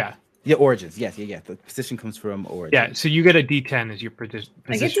 Origin. Yeah. Yeah, origins. Yes, yeah. The position comes from origin. Yeah. So you get a D10 as your I get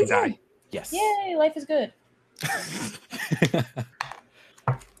position D10. die. Yes. Yay, life is good.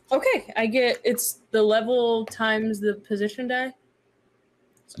 Okay, it's the level times the position die.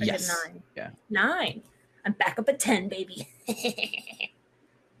 So I Yes. get 9. Yeah. 9. I'm back up at 10, baby.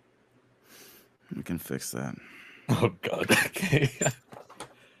 We can fix that. Oh god. Okay.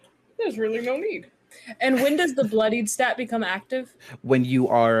 There's really no need. And when does the bloodied stat become active? When you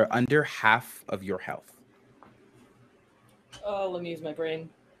are under half of your health. Oh, let me use my brain.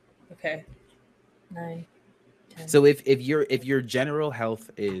 Okay. 9, 10. So if your general health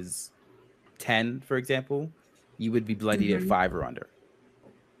is 10, for example, you would be bloodied at Mhm. 5 or under.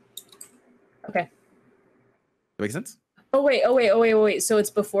 Okay. That make sense? Oh wait. So it's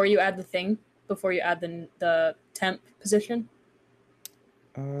before you add the thing? Before you add the temp position?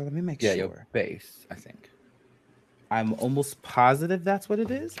 Let me make Yeah, sure. your base, I think. I'm almost positive that's what it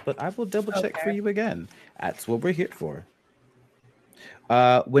is, but I will double check for Okay. you again. That's what we're here for.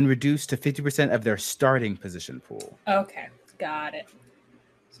 When reduced to 50% of their starting position pool. Okay. Got it.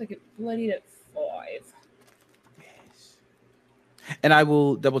 So I get bloodied at 5. And I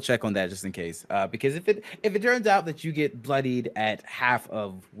will double check on that just in case, because if it turns out that you get bloodied at half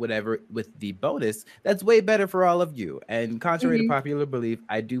of whatever with the bonus, that's way better for all of you. And contrary to popular belief,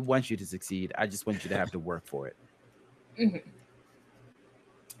 I do want you to succeed. I just want you to have to work for it.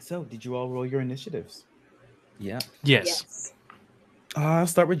 So, did you all roll your initiatives? Yeah. Yes. I'll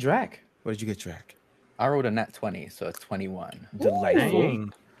start with Drac. What did you get, Drac? I rolled a nat 20, so it's 21. Delightful.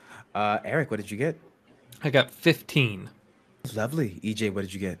 Dang. Eric, what did you get? I got 15. Lovely. EJ, what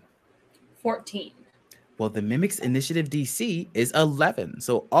did you get? 14. Well, the Mimic's initiative DC is 11,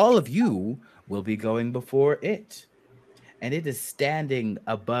 so all of you will be going before it. And it is standing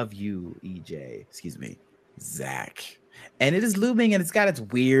above you, EJ. Excuse me, Zach. And it is looming, and it's got its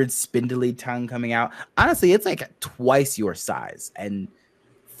weird spindly tongue coming out. Honestly, it's like twice your size and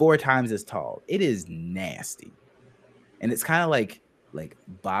 4 times as tall. It is nasty. And it's kind of like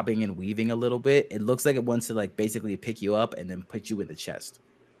bobbing and weaving a little bit. It looks like it wants to like basically pick you up and then put you in the chest.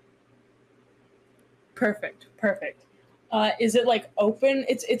 Perfect. Is it like open?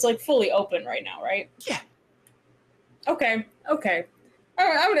 It's like fully open right now, right? Yeah. Okay. All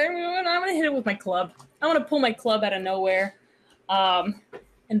right, I'm gonna hit it with my club. I want to pull my club out of nowhere, and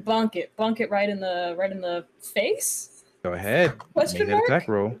bonk it right in the face. Go ahead. Question Make that mark? attack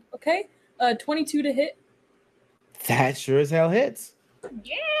roll. Okay. 22 to hit. That sure as hell hits.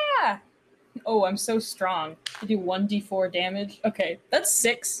 Yeah. Oh, I'm so strong. I do 1d4 damage. Okay, that's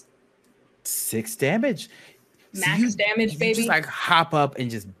 6. 6 damage. Max damage, you baby. just like hop up and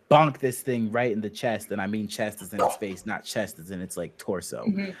just bonk this thing right in the chest. And I mean chest is in its face, not chest is in its like torso.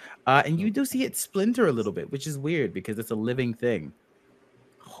 And you do see it splinter a little bit, which is weird because it's a living thing.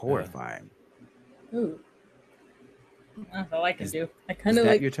 Horrifying. Ooh. That's all I can do. I kind Is of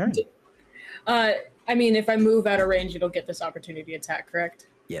that like your turn? I mean, if I move out of range, it'll get this opportunity attack, correct?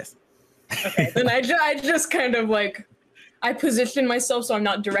 Yes. Okay, then I just kind of like, I position myself so I'm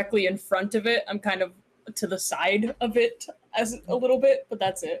not directly in front of it. I'm kind of to the side of it as a little bit, but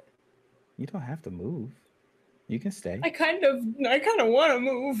that's it. You don't have to move. You can stay. I kind of want to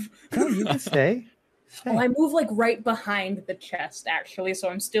move. No, you can stay. Oh, I move like right behind the chest, actually, so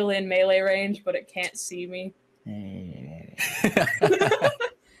I'm still in melee range, but it can't see me.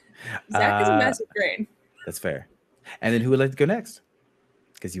 Zach is a massive brain. That's fair. And then who would like to go next?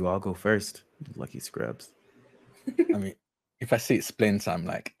 Because you all go first. Lucky scrubs. I mean, if I see it splint, I'm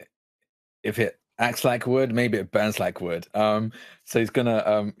like, if it acts like wood, maybe it burns like wood. So he's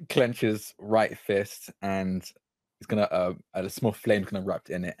gonna clench his right fist, and he's gonna a small flame's gonna erupt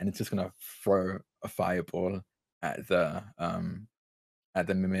in it, and it's just gonna throw a fireball at the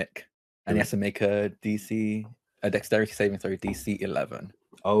mimic, and he has to make a dexterity saving throw, DC 11.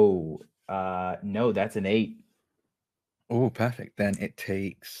 Oh, no, that's an 8. Oh, perfect. Then it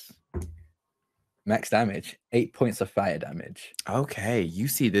takes max damage, 8 points of fire damage. Okay, you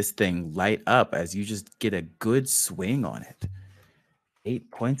see this thing light up as you just get a good swing on it. 8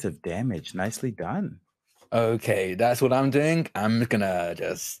 points of damage. Nicely done. Okay, that's what I'm doing. I'm gonna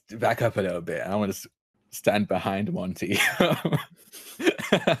just back up a little bit. I want to stand behind Monty.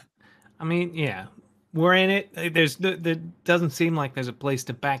 I mean, yeah, we're in it. There doesn't seem like there's a place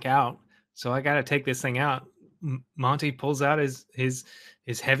to back out, so I got to take this thing out. Monty pulls out his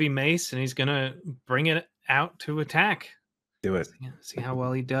heavy mace, and he's gonna bring it out to attack. Do it. See how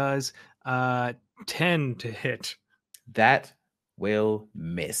well he does. 10 to hit. That will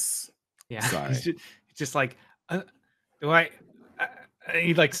miss. Yeah, Sorry. he's just like, he like,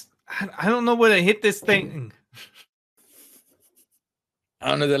 I don't know where to hit this thing.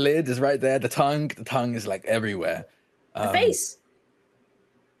 Under the lid is right there. The tongue is like everywhere. The face.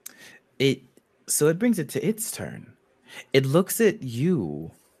 So it brings it to its turn. It looks at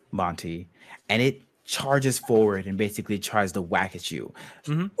you, Monty, and it charges forward and basically tries to whack at you.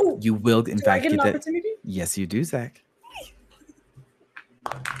 Ooh, You will, in fact, I get an that. opportunity? Yes, you do, Zach.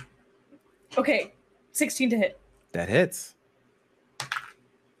 Okay, 16 to hit. That hits.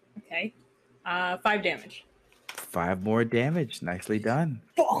 Okay, 5 damage. 5 more damage. Nicely done.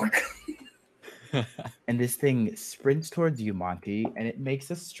 Bonk. And this thing sprints towards you, Monty, and it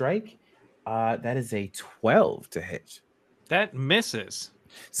makes a strike. That is a 12 to hit. That misses.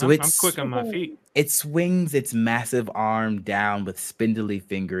 So I'm quick on my feet. It swings its massive arm down with spindly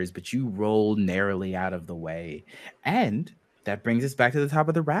fingers, but you roll narrowly out of the way. And that brings us back to the top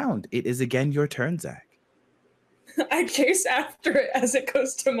of the round. It is again your turn, Zach. I chase after it as it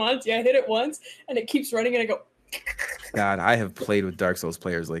goes to Monty. I hit it once, and it keeps running, and I go. God, I have played with Dark Souls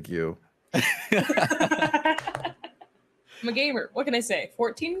players like you. I'm a gamer. What can I say?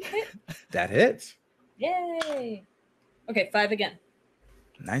 14 hit? That hits. Yay. Okay, 5 again.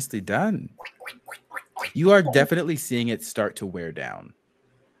 Nicely done. You are definitely seeing it start to wear down.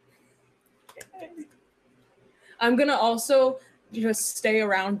 I'm gonna also just stay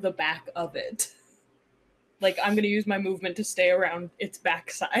around the back of it. Like, I'm gonna use my movement to stay around its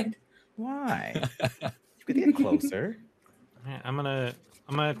backside. Why? You could get closer. Yeah, I'm gonna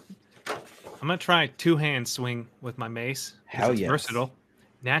try two-hand swing with my mace. 'Cause Hell it's yes. versatile.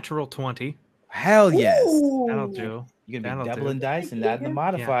 Natural 20. Hell yes. That'll do. You're gonna be That'll doubling do. dice and adding the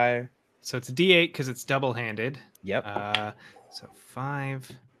modifier. So it's D8 because it's double-handed. Yep. So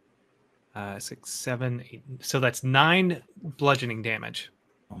 5, 6, 7, 8. So that's 9 bludgeoning damage.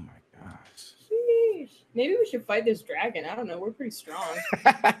 Oh my gosh. Sheesh. Maybe we should fight this dragon. I don't know. We're pretty strong.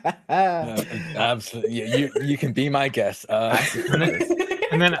 Absolutely. Yeah, you can be my guest.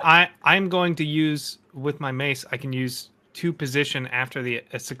 And then I'm going to use with my mace. I can use 2 position after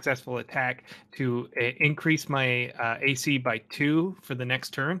a successful attack to increase my AC by 2 for the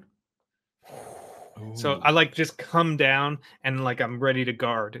next turn. So I like just come down and like I'm ready to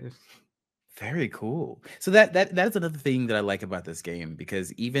guard. Very cool. So that's another thing that I like about this game,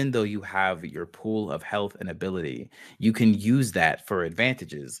 because even though you have your pool of health and ability, you can use that for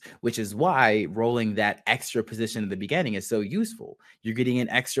advantages, which is why rolling that extra position at the beginning is so useful. You're getting an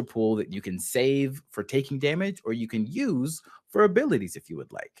extra pool that you can save for taking damage, or you can use for abilities if you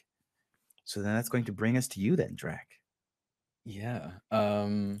would like. So then that's going to bring us to you then, Drac. Yeah.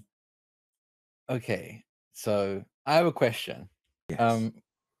 Okay. So I have a question. Yes.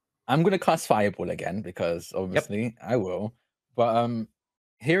 I'm gonna cast Fireball again because obviously I will. But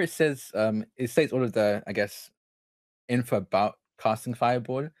here it says it states all of the, I guess, info about casting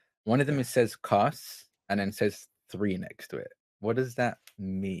Fireball. One of them it says casts and then says 3 next to it. What does that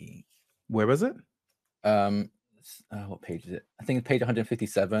mean? Where was it? What page is it? I think it's page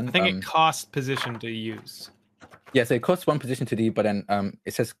 157. I think it costs position to use. Yeah, so it costs 1 position to do, but then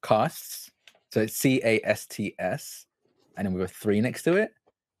it says casts. So it's CASTS, and then we have 3 next to it.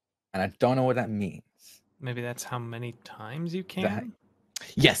 And I don't know what that means. Maybe that's how many times you can.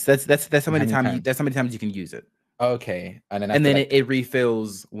 Yes, that's how many times that's how many times you can use it. Okay, and then it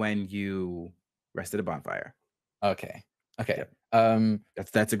refills when you rest at a bonfire. Okay. Yep.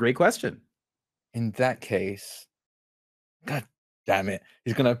 That's a great question. In that case, God damn it,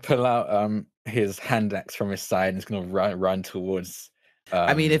 he's gonna pull out his hand axe from his side and he's gonna run towards.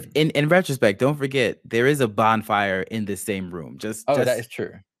 I mean, if in retrospect, don't forget there is a bonfire in this same room. That is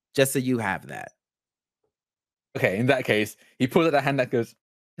true. Just so you have that. Okay, in that case, he pulls out a hand that goes,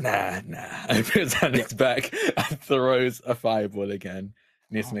 nah, and puts on his back and throws a fireball again.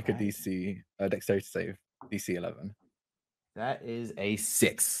 Needs to make a dexterity save, DC 11. That is a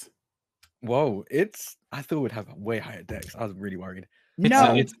 6. Whoa, I thought it would have a way higher dex. I was really worried.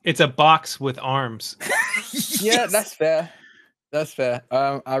 It's a box with arms. Yeah, that's fair.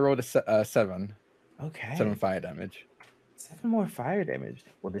 I rolled a 7. Okay. 7 fire damage. 7 more fire damage.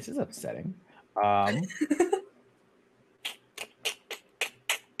 Well, this is upsetting.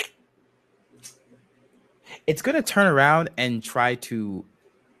 It's going to turn around and try to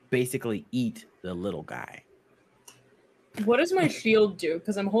basically eat the little guy. What does my shield do?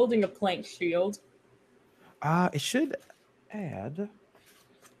 Because I'm holding a plank shield. It should add.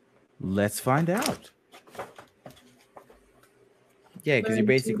 Let's find out. Yeah, because you're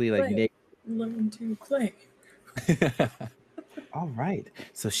basically like... Learn to play. All right.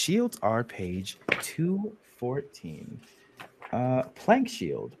 So shields are page 214. Plank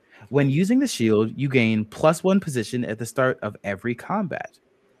shield. When using the shield, you gain +1 position at the start of every combat.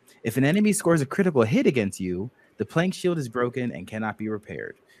 If an enemy scores a critical hit against you, the plank shield is broken and cannot be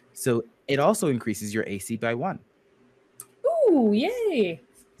repaired. So it also increases your AC by 1. Ooh, yay!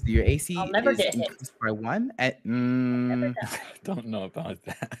 So your AC I'll never is get hit. increased by 1. I don't know about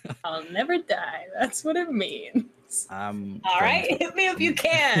that. I'll never die. That's what it means. All right, hit me if you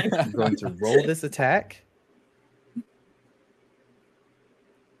can. I'm going to roll this attack.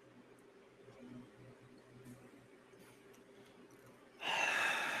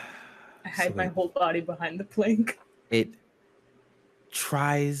 I hide my whole body behind the plank. It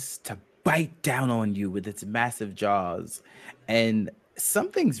tries to bite down on you with its massive jaws, and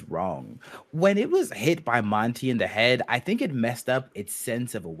something's wrong. When it was hit by Monty in the head, I think it messed up its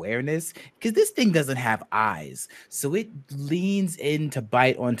sense of awareness, because this thing doesn't have eyes. So it leans in to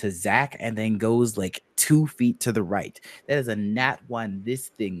bite onto Zach and then goes like 2 feet to the right. That is a nat 1. This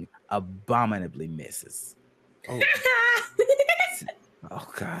thing abominably misses. Oh, oh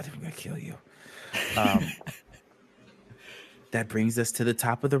God, I'm gonna kill you. That brings us to the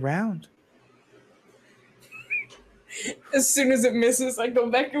top of the round. As soon as it misses, I go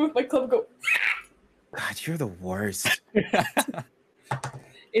back in with my club. Go. God, you're the worst.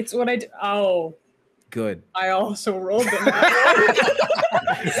 It's what I do. Oh, Good. I also rolled in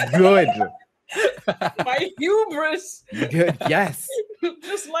that Good. one. My hubris, Good. Yes.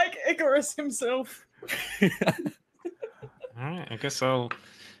 just like Icarus himself. All right, I guess I'll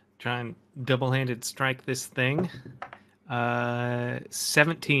try and double-handed strike this thing.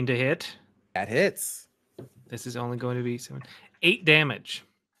 17 to hit. That hits. This is only going to be 8 damage.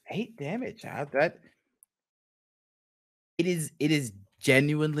 8 damage. That it is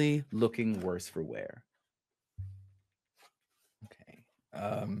genuinely looking worse for wear. Okay.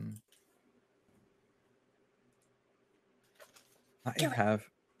 I have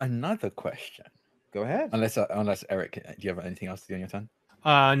another question. Go ahead. Unless Eric, do you have anything else to do on your turn?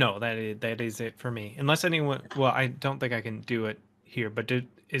 No, that is it for me. Unless anyone, well, I don't think I can do it here. But do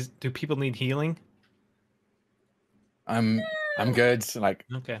people need healing? I'm good. Like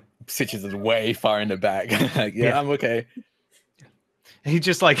Okay. Sitches is way far in the back. Like, yeah, I'm okay. I'm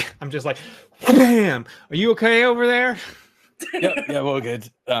just like, wham! Are you okay over there? Yeah, we're all good.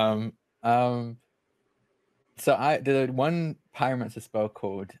 So I did one pyromancer spell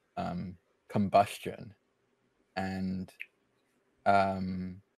called combustion, and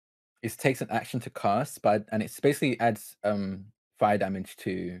it takes an action to cast, and it basically adds fire damage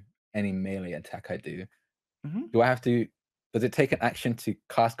to any melee attack I do. Do I have to? Does it take an action to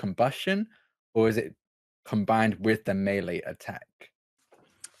cast combustion, or is it combined with the melee attack?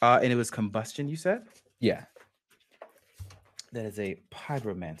 And it was combustion, you said? Yeah. That is a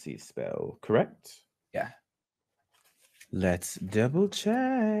pyromancy spell, correct? Yeah. Let's double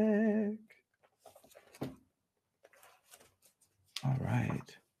check. All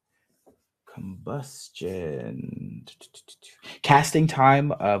right. Combustion. Casting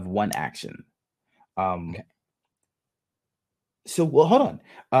time of 1 action. Okay. So, well, hold on.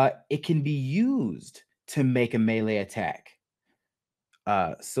 It can be used to make a melee attack.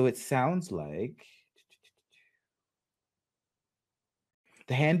 So it sounds like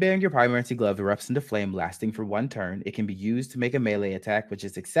the hand bearing your pyromancy glove erupts into flame, lasting for 1 turn. It can be used to make a melee attack, which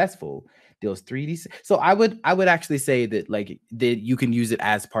is successful, deals 3d. So I would actually say that you can use it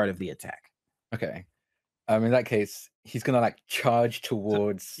as part of the attack. Okay. In that case, he's gonna like charge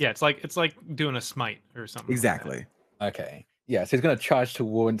towards. Yeah, it's like doing a smite or something. Exactly. Like Okay. Yeah, so he's gonna charge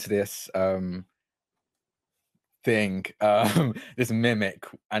towards this thing, this mimic,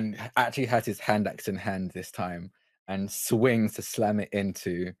 and actually has his hand axe in hand this time, and swings to slam it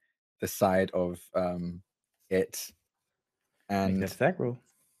into the side of it. Make And that attack roll.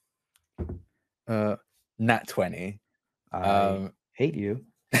 nat 20. I hate you.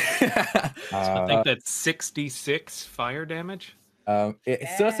 I think that's 66 fire damage. It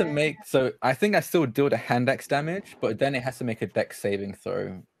still has to make, so I think I still deal the hand axe damage, but then it has to make a dex saving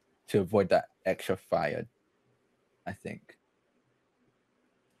throw to avoid that extra fire. I think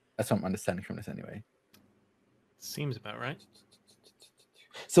that's what I'm understanding from this anyway. Seems about right.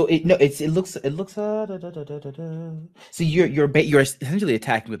 So it looks so you're essentially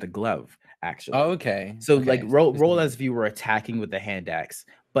attacking with a glove, actually. Oh, okay. So okay. like roll as if you were attacking with the hand axe,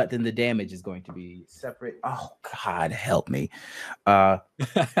 but then the damage is going to be separate. Oh God, help me. That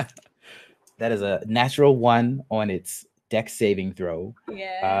is a natural 1 on its dex saving throw.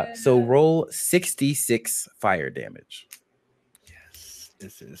 Yeah. So roll 66 fire damage. Yes,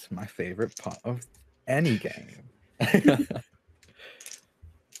 this is my favorite part of any game. I'm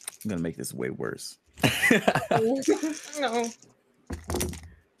gonna make this way worse. No.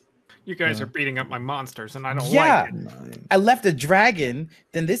 You guys are beating up my monsters, and I don't Yeah. like it. I left a dragon,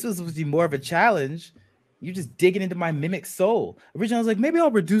 then this was supposed to be more of a challenge. You're just digging into my mimic soul. Originally, I was like, maybe I'll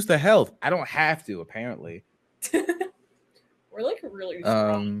reduce the health. I don't have to, apparently. We're like really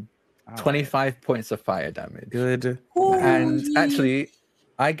strong. 25 points of fire damage. Good. And actually,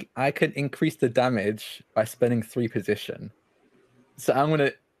 I could increase the damage by spending 3 position. So I'm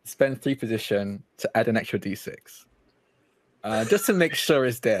gonna spend 3 position to add an extra d6. Just to make sure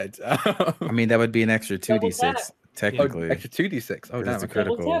it's dead. I mean, that would be an extra 2d6, technically. Extra 2d6. Oh, damn. It's a Okay.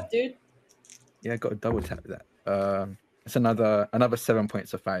 critical. Double tap, dude. Yeah, I got to double tap that. It's another 7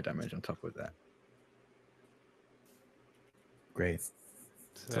 points of fire damage on top of that. Great.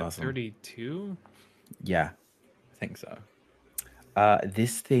 That's awesome. 32? Yeah. I think so.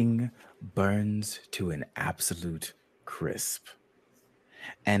 This thing burns to an absolute crisp.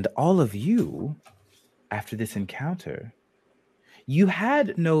 And all of you, after this encounter, you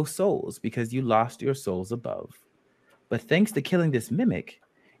had no souls because you lost your souls above. But thanks to killing this mimic,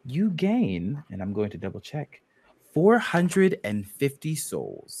 you gain, and I'm going to double check, 450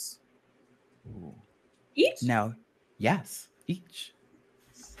 souls. Ooh. Each? Now, yes, each.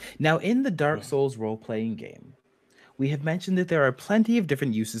 Now, in the Dark Souls role-playing game, we have mentioned that there are plenty of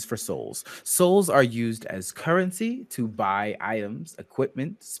different uses for souls. Souls are used as currency to buy items,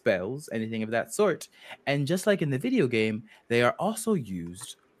 equipment, spells, anything of that sort. And just like in the video game, they are also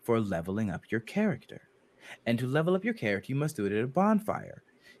used for leveling up your character. And to level up your character, you must do it at a bonfire.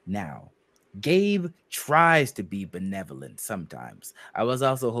 Now, Gabe tries to be benevolent sometimes. I was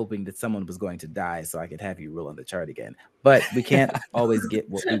also hoping that someone was going to die so I could have you roll on the chart again. But we can't always get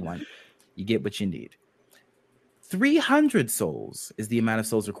what we want. You get what you need. 300 souls is the amount of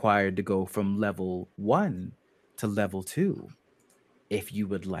souls required to go from level 1 to level 2, if you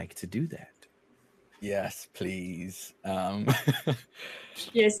would like to do that. Yes, please.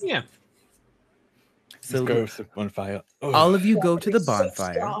 Yes. Yeah. So go to the bonfire. All of you go to the So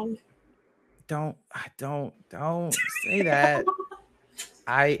bonfire. strong. Don't say that.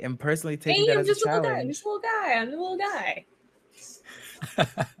 I am personally taking Hey, that I'm as just a a little guy. I'm challenge. just a little guy. I'm a little guy.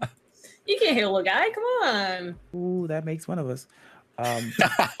 You can't hit a little guy. Come on. Ooh, that makes one of us.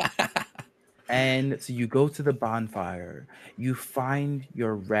 And so you go to the bonfire, you find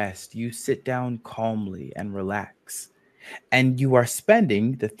your rest, you sit down calmly and relax, and you are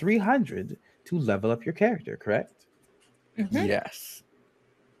spending the 300 to level up your character, correct? Mhm. Yes.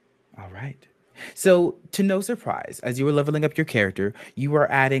 All right. So, to no surprise, as you are leveling up your character, you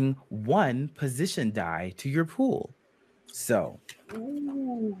are adding 1 position die to your pool. So,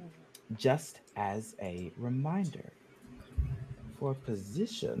 Ooh. just as a reminder, for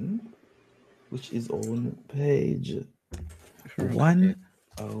position, which is on page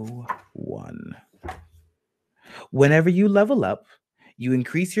 101. Whenever you level up, you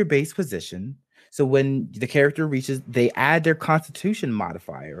increase your base position. So when the character reaches, they add their constitution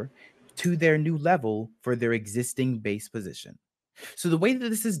modifier to their new level for their existing base position. So the way that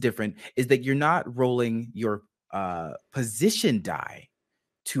this is different is that you're not rolling your position die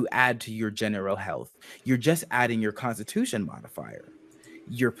to add to your general health. You're just adding your constitution modifier.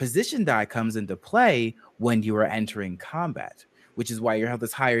 Your position die comes into play when you are entering combat, which is why your health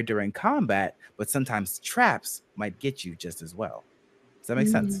is higher during combat, but sometimes traps might get you just as well. Does that make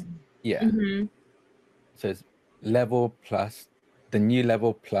sense? Yeah. Mhm. So it's level plus the new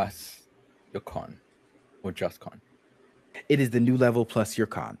level plus your con, or just con. It is the new level plus your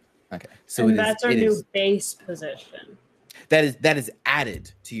con. Okay. So And it is. that's our It new is base position. that is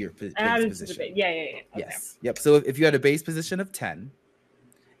added to your base Added to the position. base. Yeah. Okay. Yes. Yep. So if you had a base position of 10,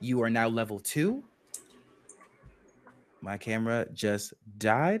 you are now level 2. My camera just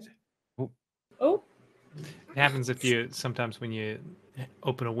died. Oh. It happens if you sometimes when you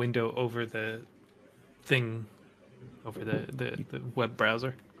open a window over the thing, over the web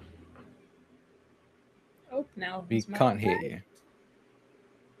browser. Oh. Now We he's my can't hear guy. you.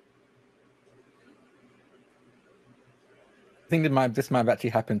 I think this might have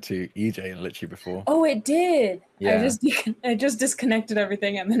actually happened to EJ literally before. Oh, it did. Yeah. I just disconnected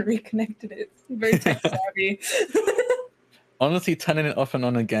everything and then reconnected it. Very tech savvy. Honestly, turning it off and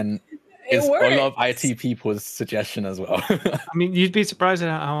on again It is a lot of works. IT people's suggestion as well. I mean, you'd be surprised at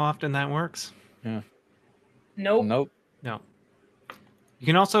how often that works. Yeah. Nope. Nope. No. You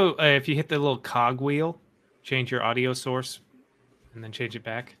can also, if you hit the little cog wheel, change your audio source, and then change it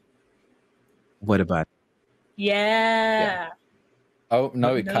back. What about Yeah. Oh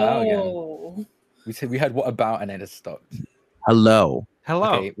no, it cut out again. No. We said we had what about and then it stopped. hello?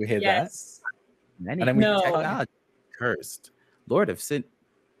 Hello. Okay, we hear that. Yes. Many And then we No. technology cursed. Lord of Sin.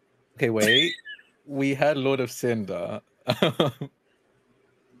 Okay, wait. We had Lord of Cinder. I'm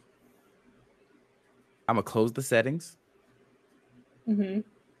gonna close the settings. Mm-hmm.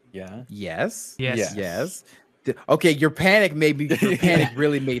 Yeah. Yes. Yes. Yes. Okay, your panic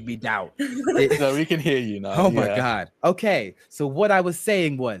really made me doubt. So we can hear you now. Oh my yeah. God. Okay. So what I was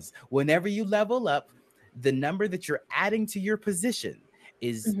saying was whenever you level up, the number that you're adding to your position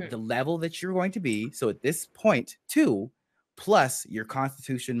is Mhm. the level that you're going to be. So at this point, 2 plus your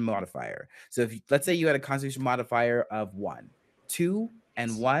constitution modifier. So if let's say you had a constitution modifier of 1, 2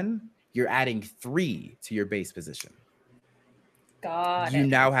 and 1, you're adding 3 to your base position. Got You it.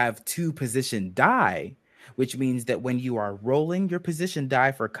 now have 2 position die, which means that when you are rolling your position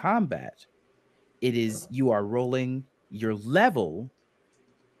die for combat, you are rolling your level's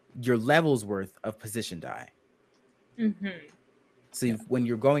worth of position die. Mm-hmm. So when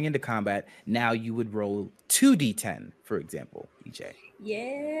you're going into combat, now you would roll 2d10, for example, EJ.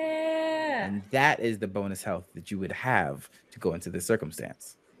 Yeah. And that is the bonus health that you would have to go into this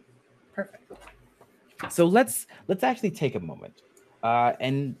circumstance. Perfect. So let's actually take a moment,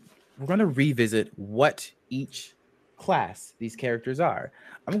 and we're going to revisit what each class these characters are.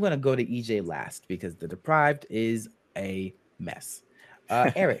 I'm going to go to EJ last because the deprived is a mess.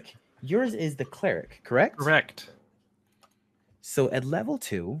 Eric, yours is the cleric, correct? Correct. So at level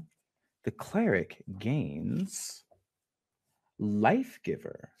 2, the cleric gains Life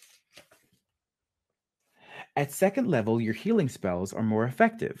Giver. At second level, your healing spells are more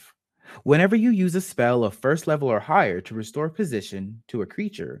effective. Whenever you use a spell of first level or higher to restore position to a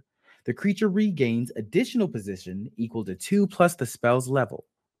creature, the creature regains additional position equal to 2 plus the spell's level.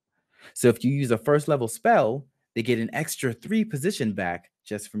 So if you use a first level spell, they get an extra 3 position back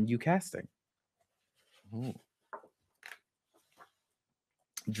just from you casting. Ooh.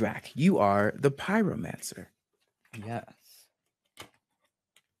 Drac, you are the Pyromancer. Yes.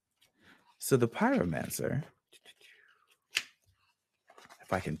 So the Pyromancer,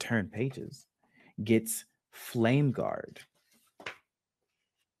 if I can turn pages, gets Flame Guard.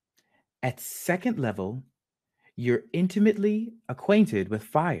 At second level, you're intimately acquainted with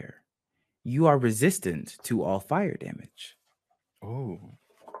fire. You are resistant to all fire damage. Oh.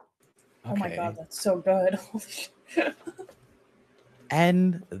 Oh my god, that's so good. Holy shit.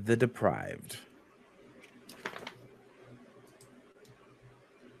 And the Deprived.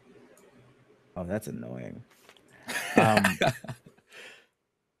 Oh, that's annoying.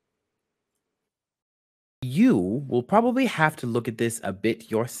 You will probably have to look at this a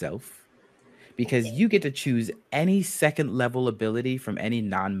bit yourself because you get to choose any second level ability from any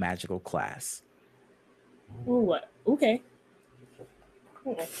non-magical class. Ooh, okay.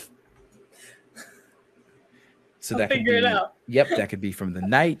 Cool. So I'll that could figure it be, out. Yep, that could be from the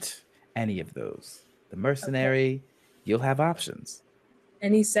knight, any of those. The mercenary, you'll have options.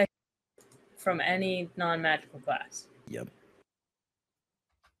 Any second from any non-magical class. Yep.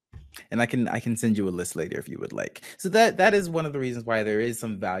 And I can send you a list later if you would like. So that is one of the reasons why there is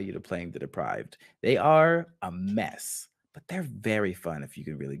some value to playing the Deprived. They are a mess, but they're very fun if you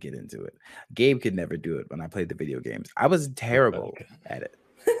can really get into it. Gabe could never do it when I played the video games. I was terrible at it.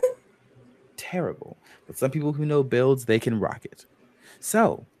 Terrible. But some people who know builds, they can rock it.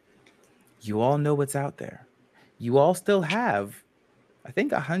 So you all know what's out there. You all still have, I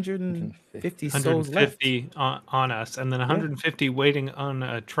think, 150 souls left. 150 on us, and then 150 waiting on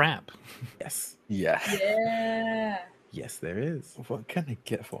a trap. Yes. Yeah. Yeah. Yes, there is. What can I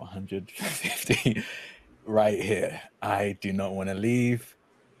get for 150 right here? I do not want to leave.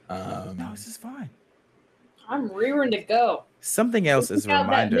 No, this is fine. I'm rearing to go. Something else is a Check out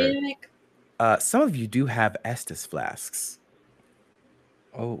that reminder. mimic. Some of you do have Estus flasks.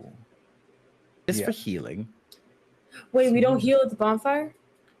 Oh. Just for healing. Wait, we don't heal at the bonfire?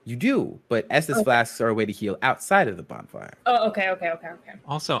 You do, but Estus flasks are a way to heal outside of the bonfire. Oh, okay.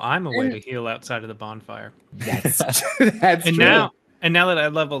 Also, I'm a way to heal outside of the bonfire. That's and true. Now that I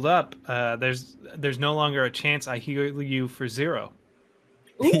leveled up, there's no longer a chance I heal you for 0.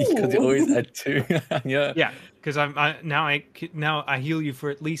 Because you always add 2. Yeah. Yeah, because now I heal you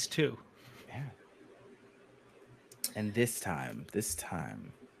for at least 2. Yeah. And this time,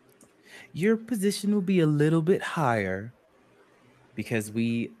 your position will be a little bit higher because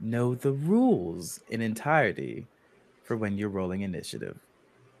we know the rules in entirety for when you're rolling initiative.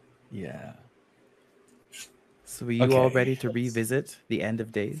 Yeah. So are you all ready to revisit the end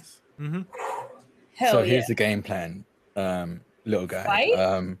of days? Mm-hmm. Hell So here's the game plan, little guy.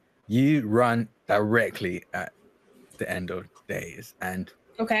 Fight? You run directly at the end of days, and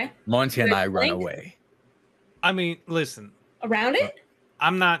Monty and I run away. I mean, listen. Around it?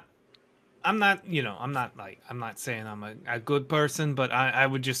 I'm not saying I'm a good person, but I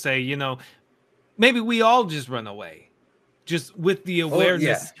would just say, maybe we all just run away. Just with the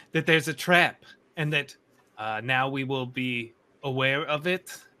awareness that there's a trap and that now we will be aware of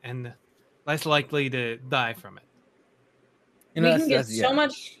it and less likely to die from it. We can get so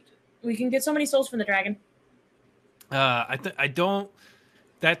much. We can get so many souls from the dragon. I don't.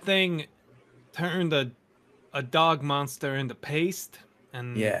 That thing turned a dog monster into paste,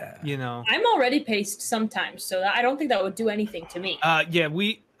 and I'm already paste sometimes, so I don't think that would do anything to me.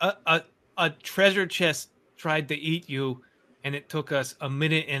 We a treasure chest tried to eat you, and it took us a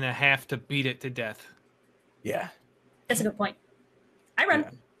minute and a half to beat it to death. Yeah, that's a good point. I run.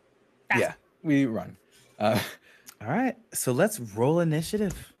 Yeah, we run. All right, so let's roll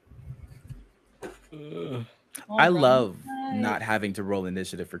initiative. I love not having to roll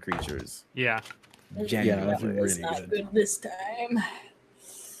initiative for creatures. Yeah. Genuinely. That's really not good this time.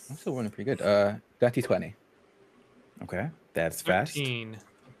 I'm still running pretty good. Dirty 20. Okay, that's 13. fast.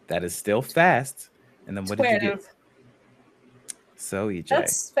 That is still fast. And then what did you get? So EJ,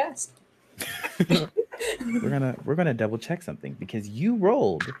 that's fast. we're gonna double check something because you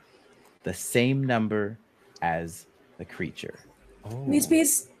rolled the same number as the creature. Oh.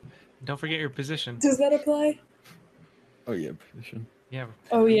 Peace. Don't forget your position. Does that apply? Oh yeah, position. Yeah.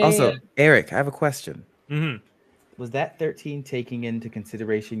 Oh yeah. Also, yeah. Eric, I have a question. Mm-hmm. Was that 13 taking into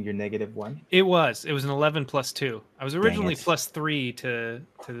consideration your -1? It was an 11 plus 2. I was originally it. plus 3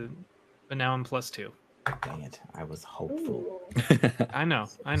 but now I'm plus 2. Dang it! I was hopeful. Ooh, I know.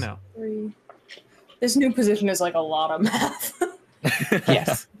 3. This new position is like a lot of math.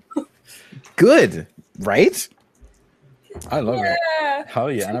 Yes. Good, right? I love it. Yeah.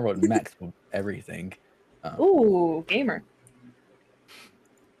 Hell yeah! And I wrote max for everything. Ooh, gamer.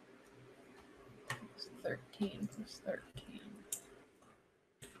 13 plus 13.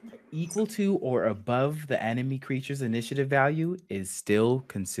 Equal to or above the enemy creature's initiative value is still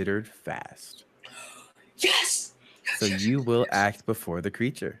considered fast. Yes. So you will act before the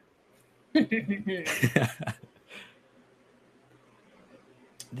creature.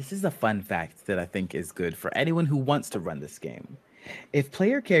 This is a fun fact that I think is good for anyone who wants to run this game. If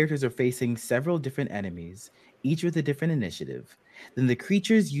player characters are facing several different enemies, each with a different initiative, then the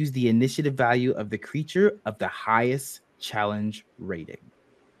creatures use the initiative value of the creature of the highest challenge rating.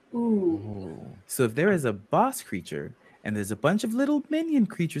 Ooh. So if there is a boss creature and there's a bunch of little minion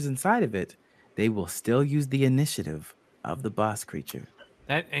creatures inside of it, they will still use the initiative of the boss creature.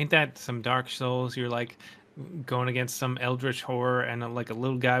 That ain't that some Dark Souls. You're like going against some eldritch horror, and like a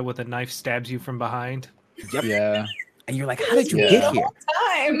little guy with a knife stabs you from behind. Yep. Yeah. And you're like, how did you Yeah. get here?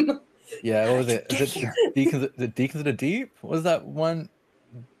 Time. Yeah. What was it? Get Is here. it the Deacons of the Deep? Was that one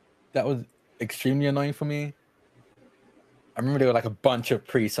that was extremely annoying for me? I remember there were like a bunch of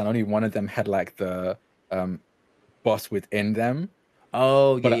priests, and only one of them had like the boss within them.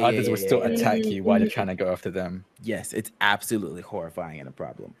 Oh, yeah. But the others yeah, would still yeah. attack you while you're trying to go after them. Yes, it's absolutely horrifying and a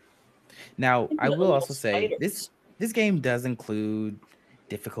problem. Now, I will also say this game does include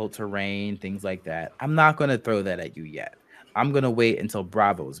difficult terrain, things like that. I'm not going to throw that at you yet. I'm going to wait until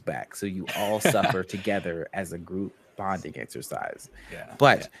Bravo's back so you all suffer together as a group bonding exercise. Yeah.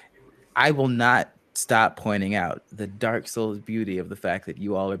 But I will not stop pointing out the Dark Souls beauty of the fact that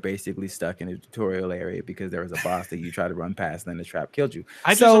you all are basically stuck in a tutorial area because there was a boss that you tried to run past and then the trap killed you.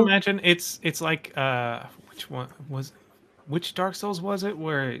 I just imagine it's like which Dark Souls was it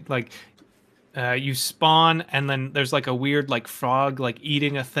where like you spawn and then there's like a weird like frog like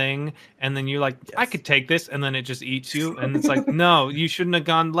eating a thing and then you're like, I could take this, and then it just eats you, and it's like, no, you shouldn't have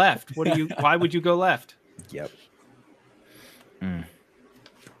gone left. Why would you go left? Yep. I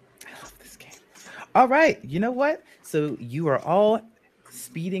love this game. All right, you know what? So you are all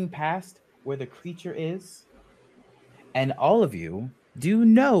speeding past where the creature is, and all of you do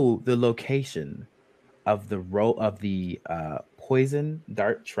know the location of the poison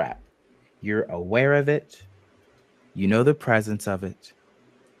dart trap. You're aware of it. You know the presence of it.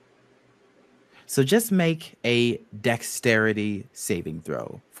 So just make a dexterity saving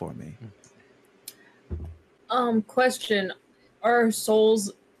throw for me. Question: are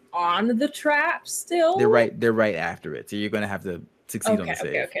souls on the trap still? They're right after it. So you're gonna have to succeed on the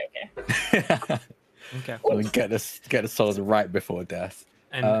save. Okay. Okay. We'll get the souls right before death.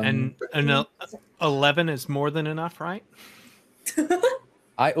 And 11 is more than enough, right?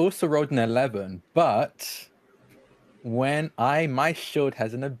 I also rolled an 11, but when my shield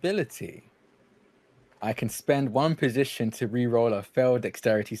has an ability, I can spend one position to re-roll a failed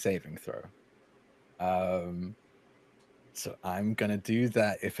dexterity saving throw. So I'm gonna do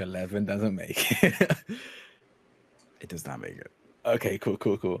that if 11 doesn't make it. It does not make it. Okay,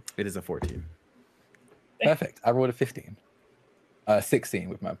 cool. It is a 14. Perfect. I rolled a 15. 16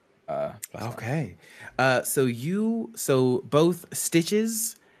 with my +1. Okay. So both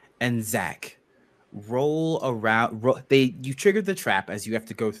Stitches and Zach roll around. You triggered the trap as you have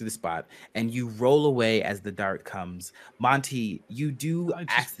to go through the spot, and you roll away as the dart comes. Monty, you do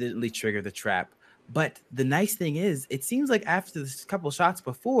accidentally trigger the trap, but the nice thing is, it seems like after this couple shots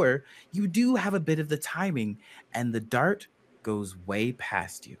before, you do have a bit of the timing, and the dart goes way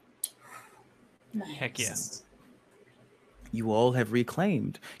past you. Nice. Heck yeah. You all have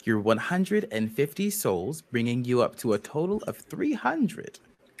reclaimed your 150 souls, bringing you up to a total of 300.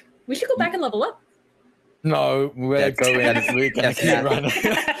 We should go back and level up. No, we're going. We're gonna keep running.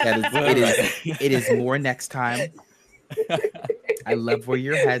 It is more next time. I love where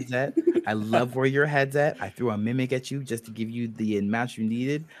your head's at. I threw a mimic at you just to give you the amount you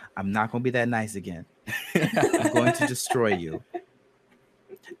needed. I'm not going to be that nice again. I'm going to destroy you.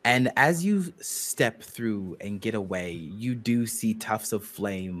 And as you step through and get away, you do see tufts of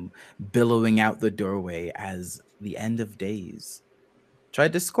flame billowing out the doorway as the end of days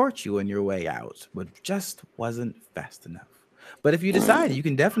tried to scorch you on your way out, but just wasn't fast enough. But if you decide, you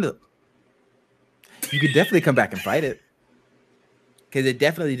could definitely come back and fight it, because it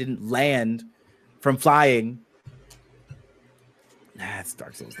definitely didn't land from flying. It's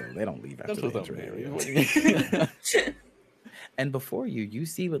Dark Souls though. They don't leave after That's the what's up, intro area. man. And before you, you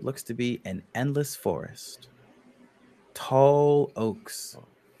see what looks to be an endless forest. Tall oaks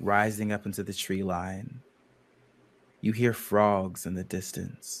rising up into the tree line. You hear frogs in the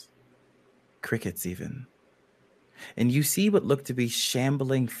distance, crickets even. And you see what look to be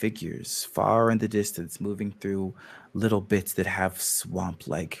shambling figures far in the distance moving through little bits that have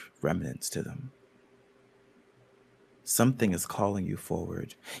swamp-like remnants to them. Something is calling you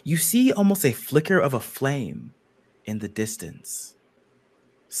forward. You see almost a flicker of a flame in the distance.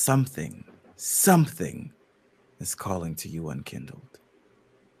 Something is calling to you unkindled.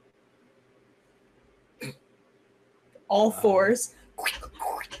 All fours.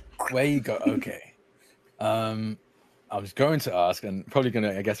 Where you go? Okay. I was going to ask, and probably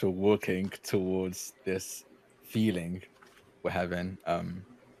gonna. I guess we're walking towards this feeling we're having.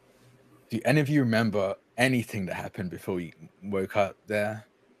 Do any of you remember anything that happened before you woke up there?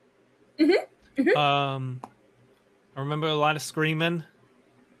 I remember a lot of screaming,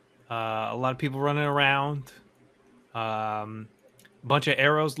 a lot of people running around, a bunch of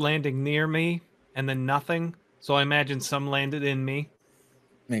arrows landing near me, and then nothing. So I imagine some landed in me.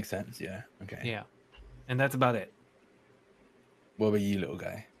 Makes sense. Yeah. Okay. Yeah, and that's about it. What about you, little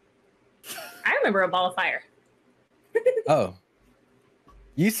guy? I remember a ball of fire. Oh.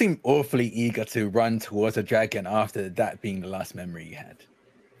 You seem awfully eager to run towards a dragon after that being the last memory you had.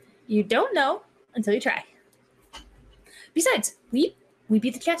 You don't know until you try. Besides, we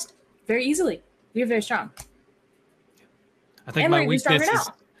beat the chest very easily. We are very strong. I think And my we're stronger weakness is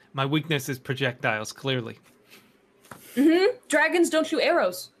now. my weakness is projectiles. Clearly, Dragons don't shoot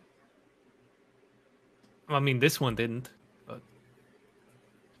arrows. I mean this one didn't. But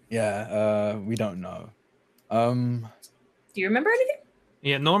Yeah. We don't know. Do you remember anything?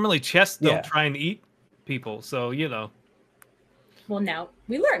 yeah, normally chests don't Yeah. try and eat people, so you know. Well, now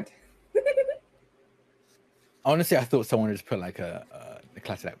we learned. Honestly, I thought someone would just put like a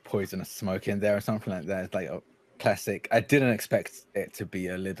classic like poisonous smoke in there or something like that. It's like a classic. I didn't expect it to be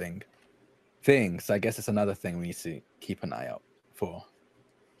a living thing, so I guess it's another thing we need to keep an eye out for.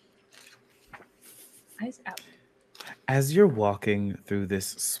 Eyes out. As you're walking through this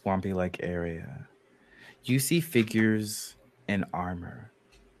swampy-like area, you see figures in armor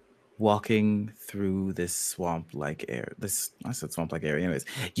walking through this swamp-like area. I said swamp-like area. Anyways,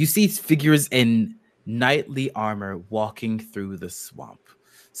 you see figures in knightly armor walking through the swamp,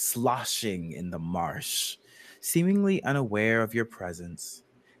 sloshing in the marsh, seemingly unaware of your presence.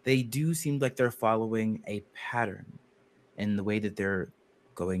 They do seem like they're following a pattern in the way that they're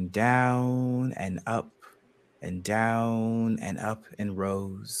going down and up and down and up in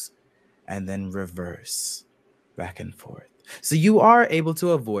rows and then reverse back and forth. So you are able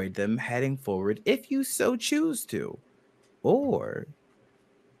to avoid them heading forward if you so choose to. Or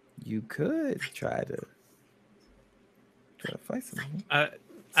you could try to fight someone.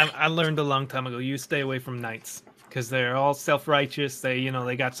 I learned a long time ago. You stay away from knights because they're all self-righteous. They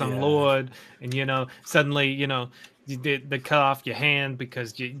got some Yeah. lord, and suddenly you did they cut off your hand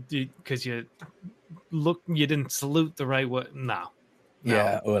because you didn't salute the right way. No.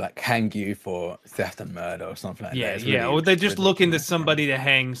 Yeah, or like hang you for theft and murder or something like that. Yeah, It's yeah. really Or they're just looking to ridiculous. somebody to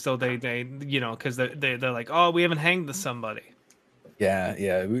hang, so they because they're like, oh, we haven't hanged the somebody.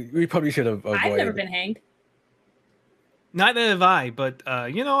 Yeah. We probably should have avoided. I've never been hanged. Neither have I, but I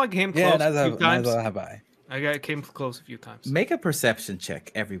came close Yeah, a few times. neither have I. Came close a few times. Make a perception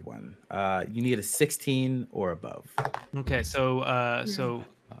check, everyone. You need a 16 or above. Okay, so I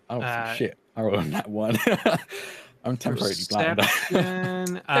don't see shit. I rolled on that one. I'm temporarily blind.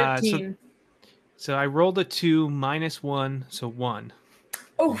 perception, 13. so I rolled a 2 minus 1, so 1.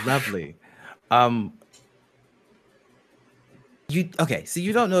 Oh, Lovely. So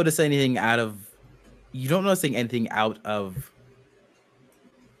you don't notice anything out of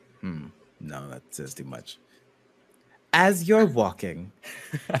no, that says too much. As you're walking,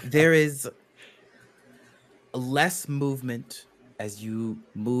 there is less movement as you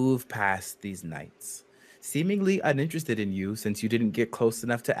move past these knights, seemingly uninterested in you since you didn't get close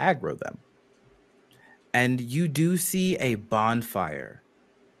enough to aggro them. And you do see a bonfire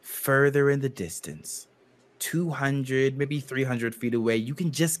further in the distance, 200, maybe 300 feet away. You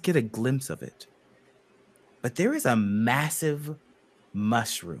can just get a glimpse of it. But there is a massive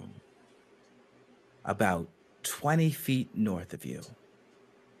mushroom about 20 feet north of you.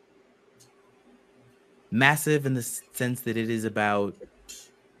 Massive in the sense that it is about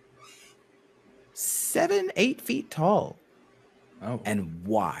 7-8 feet tall and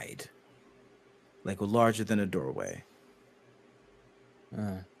wide, like larger than a doorway.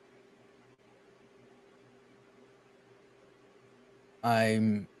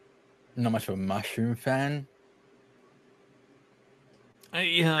 I'm not much of a mushroom fan.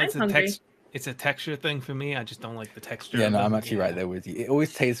 Yeah, I'm hungry. it's a texture thing for me. I just don't like the texture. Yeah, of no, them. I'm actually right there with you. It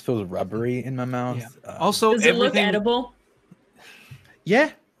always feels rubbery in my mouth. Yeah. Also, Does it look everything edible?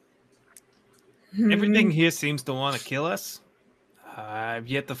 Yeah. everything here seems to want to kill us. I've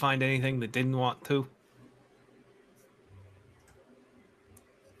yet to find anything that didn't want to.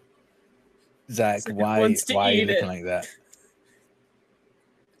 Zach, Zach why wants to are you eat looking it. like that?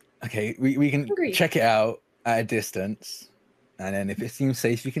 Okay, we can Hungry. check it out at a distance, and then if it seems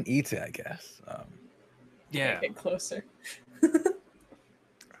safe, we can eat it, I guess. Yeah. Get closer.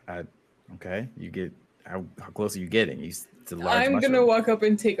 Okay. You get how close are you getting? It's a large I'm mushroom. gonna walk up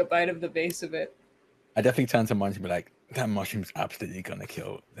and take a bite of the base of it. I definitely turn to Monty and be like, that mushroom's absolutely gonna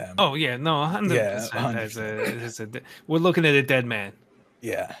kill them. Oh yeah, no, 100%. Yeah, We're looking at a dead man.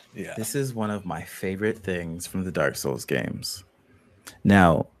 yeah. This is one of my favorite things from the Dark Souls games.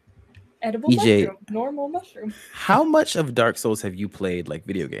 Now, Edible EJ, mushroom. Normal mushroom. how much of Dark Souls have you played, like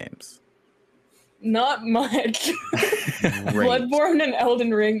video games? Not much. Great. Bloodborne and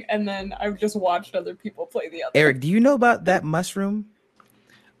Elden Ring, and then I've just watched other people play the other. Eric, do you know about that mushroom?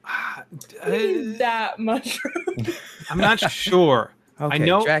 That mushroom. I'm not sure. Okay, I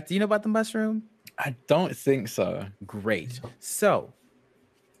know. Drac, do you know about the mushroom? I don't think so. Great. So,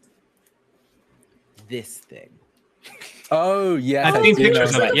 this thing. Oh yeah, I've seen do know pictures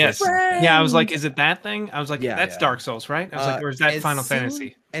of about it. Yes. this. Yeah, I was like, is it that thing? I was like, Yeah, that's yeah. Dark Souls, right? I was like, or is that As Final soon-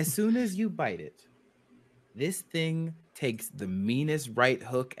 Fantasy? As soon as you bite it, this thing takes the meanest right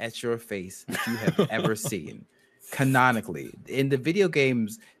hook at your face that you have ever seen. Canonically, in the video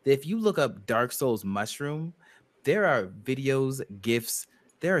games, if you look up Dark Souls mushroom, there are videos, GIFs.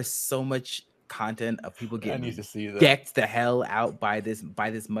 There is so much content of people I need getting to see that. decked the hell out by this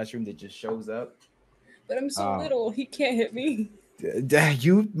mushroom that just shows up. But I'm so Oh. little, he can't hit me.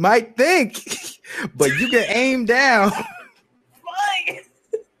 You might think, but you can aim down. Fine.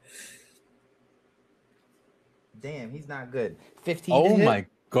 Damn, he's not good. 15. Oh to hit? my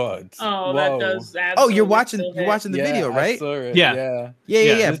god. Oh, Whoa. that does. Oh, you're absolutely still watching hit. the video, I right? saw it. Yeah. Yeah.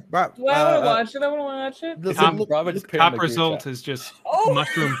 Yeah. Yeah. Rob, Do I want to watch it? I want to watch it. look- Top- look- Brother just look- put it in Top the group result chat. is just Oh.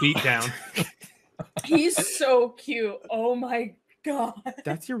 mushroom beatdown. He's so cute. Oh my god.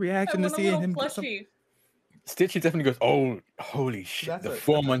 that's your I reaction to want a seeing little him get some- plushie. Stitchy definitely goes, oh, holy shit. That's The a-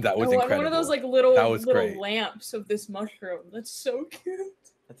 form one that I was want incredible. one of those like little That was great. lamps of this mushroom. That's so cute.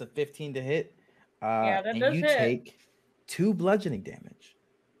 That's a 15 to hit. Yeah, that and does you hit. take 2 bludgeoning damage.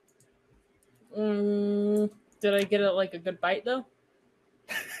 Did I get like a good bite though?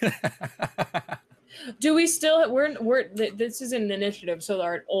 Do we still? This is an initiative, so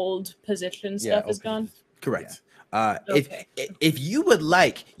our old position stuff is gone. Correct. Okay. If you would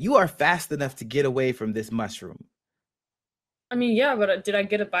like, you are fast enough to get away from this mushroom. I mean, yeah, but did I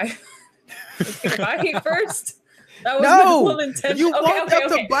get a bite? Get a bite first. That was No, the full intent. you Okay, walked okay,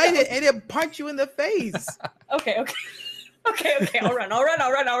 up okay. to bite it and it punched you in the face. Okay. Okay. I'll run.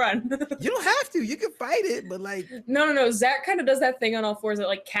 You don't have to. You can fight it, but like, No. Zach kind of does that thing on all fours that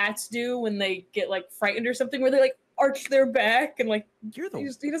like cats do when they get like frightened or something, where they like arch their back and like you're the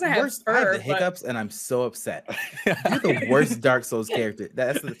he doesn't have worst. I have fur. the but- hiccups, and I'm so upset. You're the worst Dark Souls character.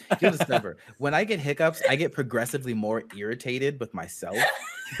 You'll discover when I get hiccups, I get progressively more irritated with myself,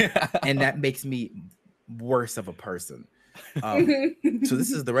 and that makes me worse of a person. So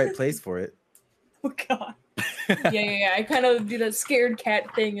this is the right place for it. Oh god. Yeah. I kind of do that scared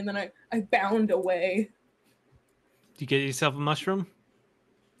cat thing, and then I bound away. Did you get yourself a mushroom?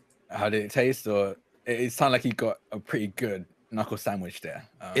 How did it taste? Or it sounded like you got a pretty good knuckle sandwich there.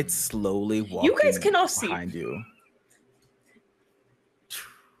 It's slowly walking. You guys cannot see. behind you.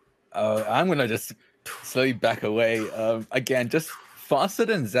 I'm gonna just slowly back away. Again, just faster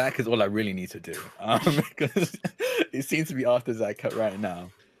than Zach is all I really need to do. Because it seems to be after Zach right now.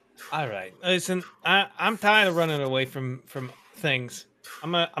 All right. Listen, I'm tired of running away from things.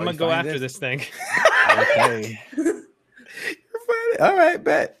 I'm gonna you go find after this? this thing. Okay. All right,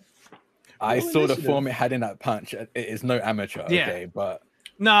 bet. I Roll saw the initiative. form it had in that punch. It is no amateur, Yeah. okay, but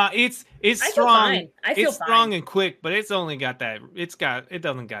Nah, it's I feel strong. fine. I feel It's strong fine. and quick, but it's only got that. It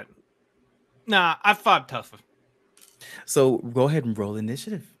doesn't got. Nah, I fought tougher. So go ahead and roll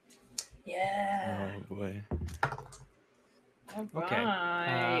initiative. Yeah. oh boy. All Okay.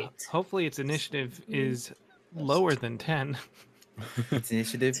 right. Hopefully, its initiative is lower than 10. Its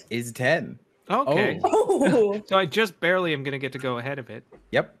initiative is 10. Okay. Oh. So I just barely am gonna get to go ahead of it.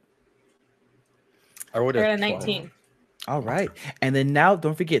 Yep. I rolled I got a 12. 19. All right. And then now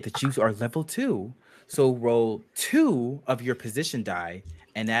don't forget that you are level 2. So roll 2 of your position die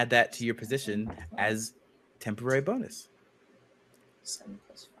and add that to your position as temporary bonus. 7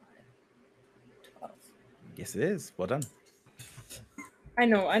 plus 5. 12. Yes, it is. Well done. I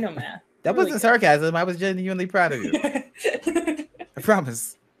know math. That Really wasn't sarcasm. I was genuinely proud of you. good. I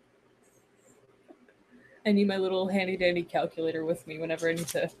promise. I need my little handy dandy calculator with me whenever I need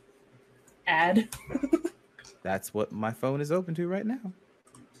to add. That's what my phone is open to right now.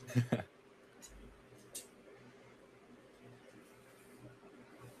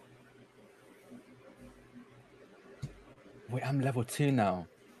 Wait, I'm level 2 now.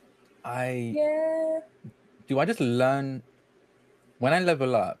 Yeah. Do I just learn when I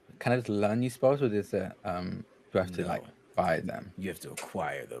level up? Can I just learn new spells, or is it do I have to like No. buy them? You have to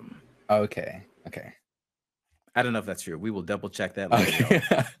acquire them. Okay. I don't know if that's true. We will double check that later. Okay.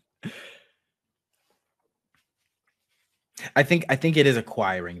 I think it is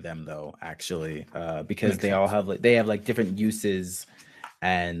acquiring them though, actually, because Makes they all sense. have like different uses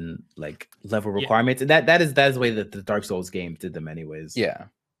and like level Yeah. requirements. And that is the way that the Dark Souls games did them, anyways. Yeah,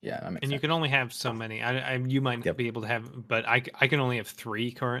 that makes And you sense. can only have so many. You might Yep. be able to have, but I can only have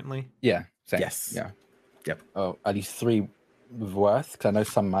 3 currently. Yeah, same. Yes. Yeah. Yep. Oh, at least 3 worth, because I know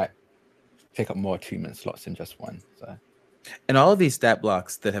some might take up more achievement slots than just 1. So And all of these stat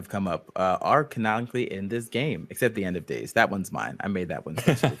blocks that have come up are canonically in this game, except the end of days. That one's mine. I made that one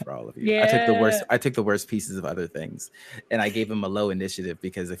special for all of you. Yeah. I took the worst pieces of other things, and I gave him a low initiative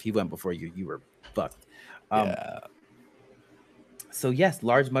because if he went before you, you were fucked. yeah. So yes,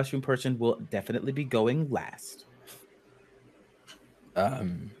 large mushroom person will definitely be going last.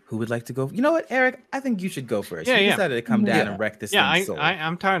 Who would like to go? You know what, Eric? I think you should go first. Yeah, you yeah. decided to come down Yeah. and wreck this Yeah, thing's soul.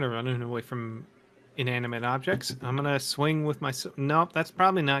 I'm tired of running away from inanimate objects. I'm gonna swing with my. Nope, that's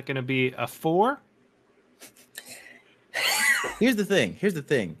probably not gonna be a 4. Here's the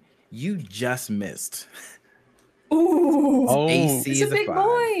thing. You just missed. Ooh. Oh, AC It's is a big 5.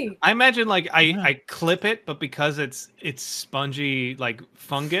 boy. I imagine like I clip it, but because it's spongy like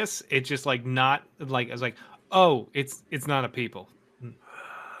fungus, it's just like not like I was like, oh, it's not a people.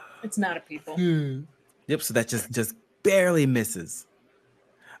 It's not a people. Yep. So that just barely misses.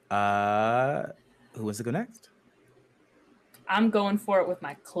 Who wants to go next? I'm going for it with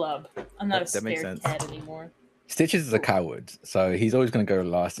my club. I'm not That a makes scared sense. cat anymore. Stitches is a coward, so he's always going to go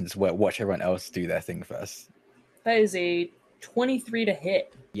last and just watch everyone else do their thing first. That is a 23 to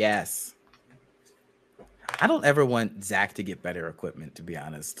hit. Yes. I don't ever want Zach to get better equipment, to be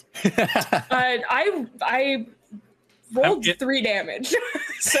honest. I rolled 3 damage.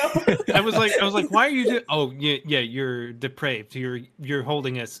 So I was like, why are you doing? Oh, yeah, you're depraved. You're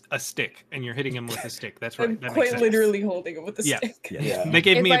holding a stick and you're hitting him with a stick. That's right. I'm That makes quite sense. literally holding it with a Yeah. stick. Yeah. They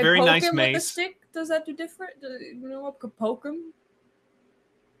gave If me a I very poke nice him with a mace. stick, does that do different? You know, I could poke him.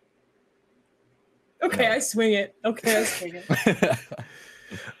 Okay, No. I swing it. Twist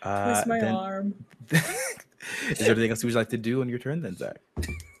my Then- arm. Is there anything else you would like to do on your turn, then, Zach?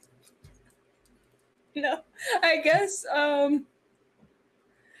 No, I guess I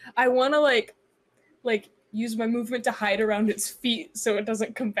want to like use my movement to hide around its feet so it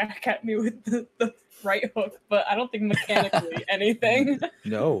doesn't come back at me with the right hook, but I don't think mechanically anything.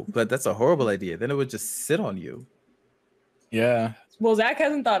 No, but that's a horrible idea. Then it would just sit on you. Yeah. Well, Zach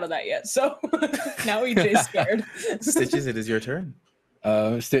hasn't thought of that yet, so now EJ's scared. Stitches, it is your turn.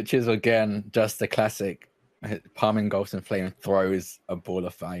 Stitches again, just the classic. Palm engulfs in flame and throws a ball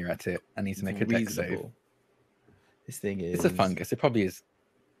of fire at it. I need to make a dex save. Reasonable. This thing is. It's a fungus. It probably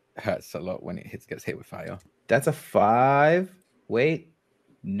hurts a lot when it gets hit with fire. That's a 5. Wait.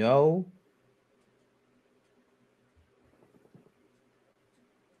 No.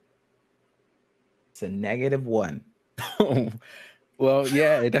 It's a -1. Well,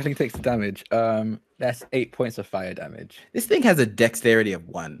 yeah, it definitely takes the damage. That's 8 points of fire damage. This thing has a dexterity of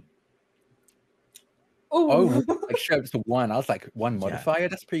 1. Oh, Like straight up to 1. I was like, 1 modifier?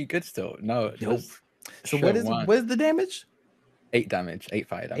 That's pretty good still. No, it Nope. was So straight what is the damage? 8 damage, 8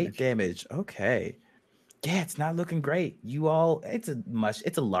 fire damage. 8 damage. Okay. Yeah, it's not looking great. It's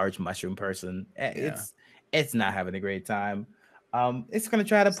a large mushroom person. It's not having a great time. It's gonna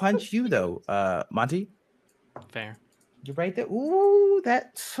try to punch you though. Monty, Fair. you're right there. Ooh,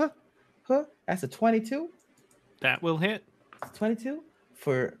 that's a 22. That will hit. 22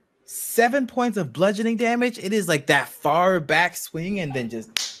 for 7 points of bludgeoning damage. It is like that far back swing and then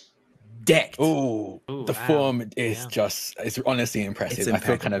just decked. Oh, Ooh, the wow. form is Yeah. just, it's honestly impressive. It's I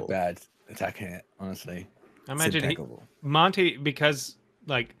feel kind of impeccable. bad attacking it, honestly. I It's imagine impeccable. Monty, because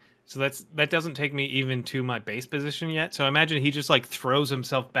like, so that doesn't take me even to my base position yet. So I imagine he just like throws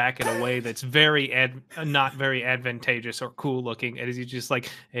himself back in a way that's very not very advantageous or cool looking. And he's just like,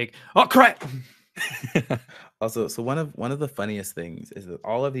 oh crap. Also, so one of the funniest things is that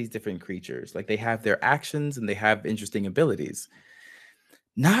all of these different creatures, like they have their actions and they have interesting abilities.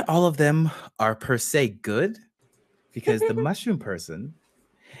 Not all of them are per se good, because the mushroom person,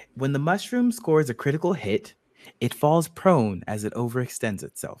 when the mushroom scores a critical hit, it falls prone as it overextends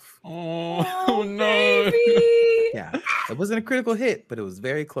itself. Oh, no. baby. Yeah, it wasn't a critical hit, but it was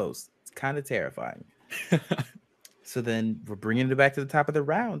very close. It's kind of terrifying. So then we're bringing it back to the top of the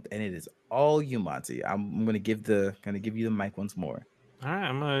round, and it is all you, Monty. I'm gonna give you the mic once more. All right,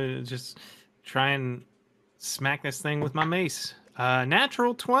 I'm gonna just try and smack this thing with my mace.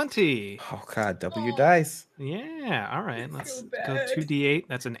 Natural 20. Oh God, double your Oh. dice. Yeah, all right. Let's So go bad. 2d8.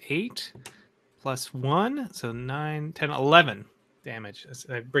 That's an 8 plus 1. So 9, 10, 11 damage. As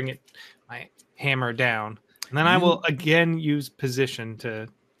I bring my hammer down. And then I will again use position to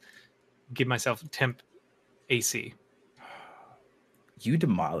give myself temp AC. You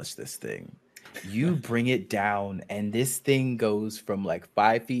demolish this thing. You bring it down, and this thing goes from like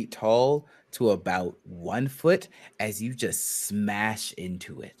 5 feet tall to about 1 foot as you just smash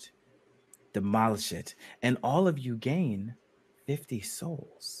into it, demolish it, and all of you gain 50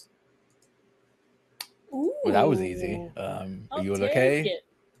 souls. Ooh. Well, that was easy. Are you all okay? It.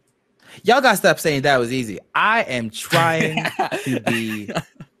 Y'all gotta stop saying that was easy. I am trying to be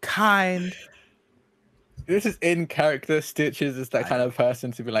kind. This is in character. Stitches is that kind of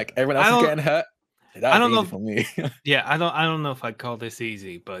person to be like, everyone else is getting hurt. That I don't was know easy for me. Yeah, I don't know if I'd call this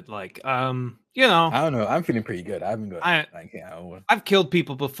easy, but like, you know, I don't know. I'm feeling pretty good. I haven't got like, I've killed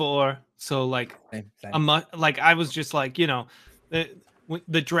people before, so like, same. like I was just like, you know,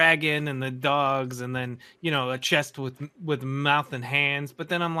 the dragon and the dogs, and then you know a chest with mouth and hands. But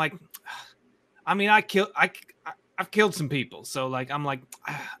then I'm like, I mean, I've killed some people, so like I'm like,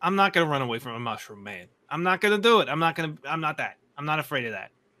 I'm not gonna run away from a mushroom man. I'm not gonna do it. I'm not that. I'm not afraid of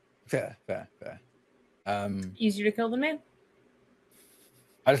that. Fair. Easier to kill than man.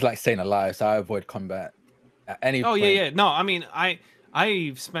 I just like staying alive, so I avoid combat at any point. Yeah. No, I mean,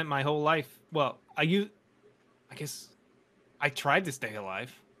 I've spent my whole life. Well, I guess I tried to stay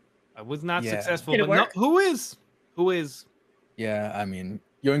alive. I was not successful. Did it but no, work? who is? Yeah, I mean,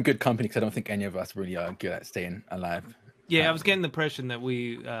 you're in good company because I don't think any of us really are good at staying alive. Yeah, I was getting the impression that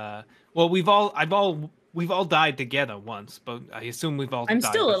we've all died together once, but I assume we've all. I'm died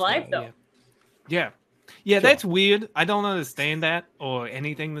still before, alive though. Yeah. Sure. That's weird. I don't understand that or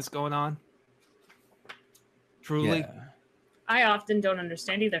anything that's going on. Truly. Yeah. I often don't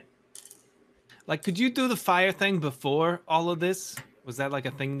understand either. Like, could you do the fire thing before all of this? Was that like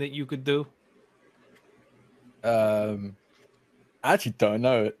a thing that you could do? I actually don't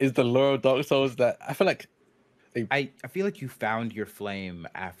know. Is the lore of Dark Souls that I feel like I feel like you found your flame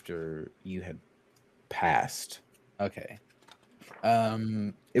after you had passed. okay.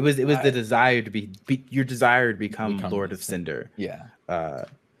 It was the desire to be your desire to become Lord of Cinder. Yeah.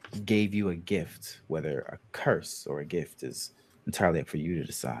 Gave you a gift. Whether a curse or a gift is entirely up for you to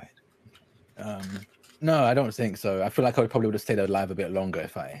decide. No, I don't think so. I feel like I probably would have stayed alive a bit longer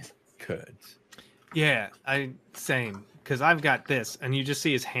if I could. Yeah, same. Because I've got this, and you just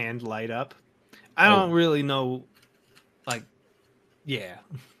see his hand light up. I don't really know, like, yeah.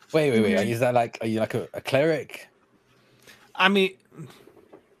 Wait. Is that like? Are you like a cleric? I mean,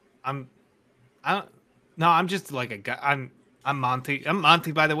 I'm just like a guy. I'm Monty. I'm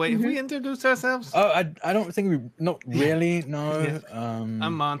Monty, by the way. Have we introduced ourselves? Oh, I don't think we. Not really. No. Yeah.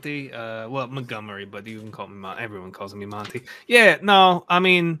 I'm Monty. Well, Montgomery, but you can call me everyone calls me Monty. Yeah. No, I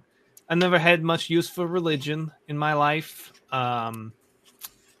mean, I never had much use for religion in my life. So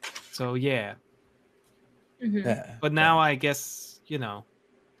yeah. Yeah. But now I guess, you know,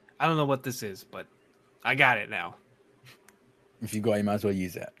 I don't know what this is, but I got it now. If you got it, you might as well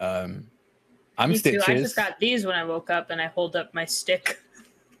use it. I'm Me Stitches. too. I just got these when I woke up, and I hold up my stick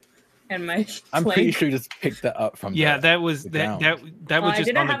and my. I'm plank. pretty sure you just picked that up from. Yeah, the, that was the that ground. that was I just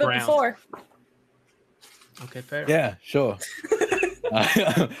didn't on the have it ground. before. Okay, fair. Yeah, sure.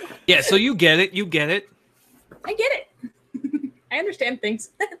 Yeah, so you get it. You get it. I get it. I understand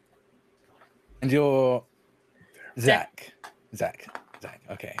things. And you're Zach. Zach.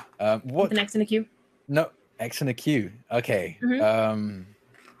 Okay. What? The next in the queue. No, X and a Q. Okay.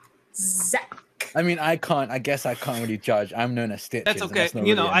 Zach. I mean, I guess I can't really judge. I'm known as Stitches. That's and okay. not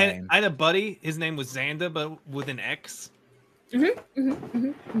You know, really a I name. had a buddy. His name was Xander, but with an X.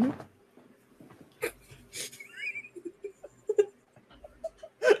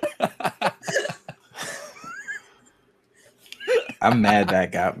 I'm mad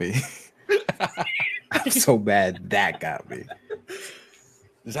that got me. I'm so mad that got me.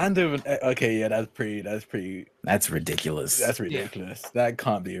 Xander. Okay, yeah, that's pretty. That's ridiculous. That's ridiculous. That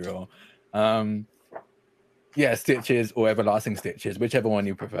can't be real. Yeah, Stitches or Everlasting Stitches, whichever one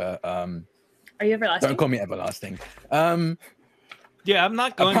you prefer. Are you everlasting? Don't call me Everlasting. Yeah, I'm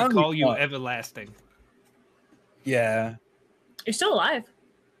not going Apparently to call you not. everlasting. Yeah. You're still alive.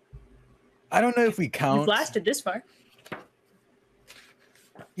 I don't know if we You've count. lasted this far.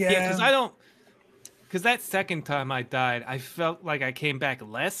 Yeah, because I don't. Because that second time I died, I felt like I came back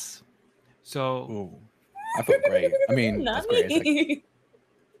less. So Ooh, I felt great. I mean, Not that's great. It's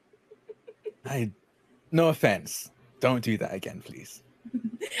like, me. no offense. Don't do that again, please.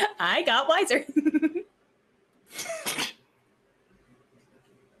 I got wiser.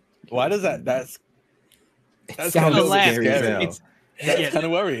 Why does that? That's Sounds kind of a little bit scary as scary. hell. That's yeah, kind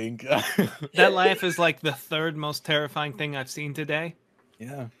of worrying. that laugh is like the third most terrifying thing I've seen today.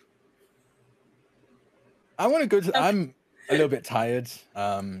 Yeah. I want to go to. I'm a little bit tired.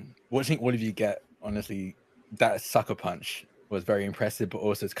 Watching all of you get, honestly, that sucker punch was very impressive, but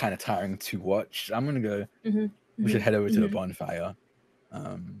also it's kind of tiring to watch. I'm gonna go. We should head over to the bonfire.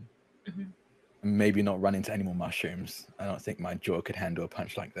 Maybe not run into any more mushrooms. I don't think my jaw could handle a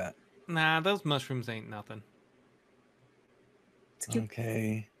punch like that. Nah, those mushrooms ain't nothing.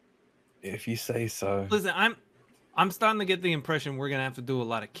 Okay, if you say so. Listen, I'm starting to get the impression we're gonna have to do a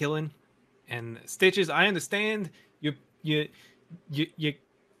lot of killing. And Stitches, I understand your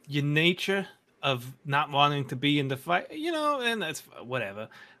nature of not wanting to be in the fight, and that's whatever.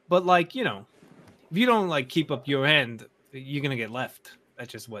 But like, if you don't like keep up your end, you're gonna get left.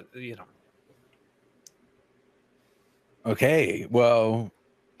 That's just what. Okay, well,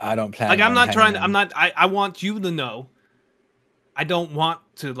 I don't plan. Like, I'm on not trying. hanging- I want you to know. I don't want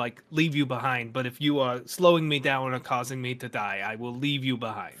to like leave you behind. But if you are slowing me down or causing me to die, I will leave you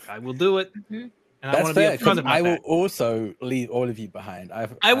behind. I will do it. And I That's want to be fair, upfront 'cause about I will that. also leave all of you behind.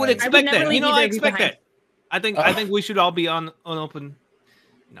 I would expect never that. leave I either of you expect behind. that. I think we should all be on open.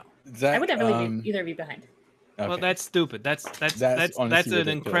 No. Zach, I would never leave either of you behind. Well, okay. that's stupid. That's honestly an ridiculous.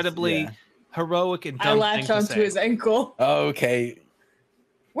 incredibly Yeah. heroic and I dumb thing latched to onto say. his ankle. Okay.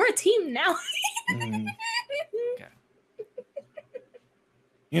 We're a team now. Mhm. Okay.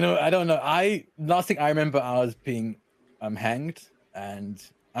 I don't know. Last thing I remember, I was being hanged, and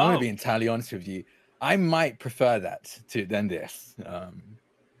I'm gonna be entirely honest with you. I might prefer that than this.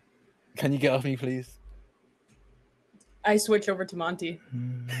 Can you get off me, please? I switch over to Monty.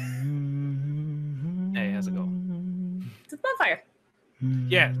 Hey, how's it going? To the bonfire.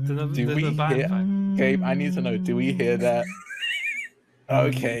 Yeah, to the, Do the, we the hear? bonfire. Gabe, I need to know. Do we hear that?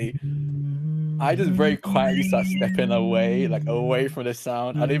 Okay. I just very quietly start stepping away from the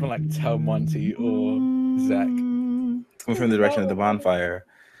sound. I don't even tell Monty or Zach. It's coming from the direction of the bonfire.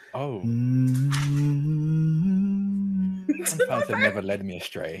 Oh. Bonfires have never led me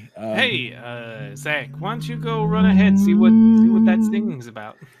astray. Hey, Zach, why don't you go run ahead, see what that sting's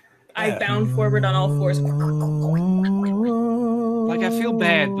about? I bound forward on all fours. Like, I feel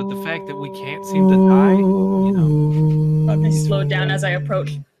bad, but the fact that we can't seem to die, I slowed down as I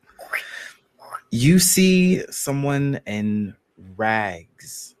approached. You see someone in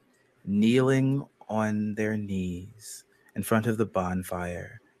rags kneeling on their knees in front of the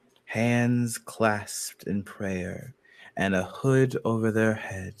bonfire, hands clasped in prayer, and a hood over their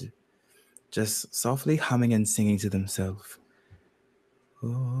head, just softly humming and singing to themselves.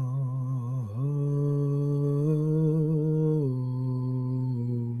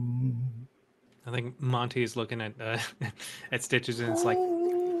 I think Monty is looking at at Stitches, and it's like,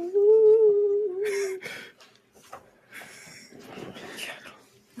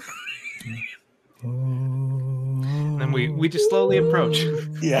 and then we just slowly approach.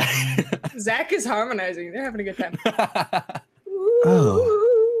 Yeah. Zach is harmonizing. They're having a good time.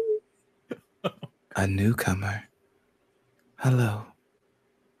 Oh. A newcomer. Hello.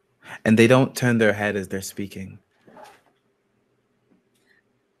 And they don't turn their head as they're speaking.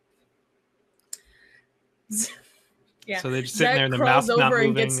 Yeah. So they're just sitting Zach there and their crawls mouth not over and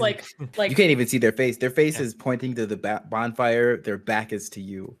moving. gets like You can't even see their face. Their face is pointing to the bonfire. Their back is to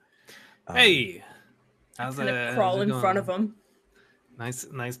you. Hey, how's kind it? of crawl how's it in front of going? him.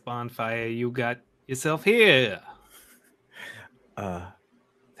 Nice bonfire you got yourself here.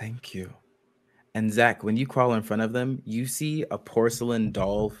 Thank you. And Zach, when you crawl in front of them, you see a porcelain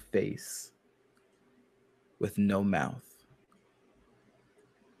doll face with no mouth.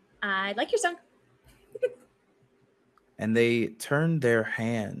 I like your song. And they turn their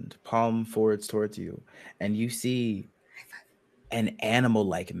hand, palm forwards towards you, and you see an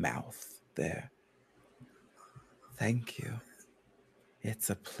animal-like mouth there. Thank you. It's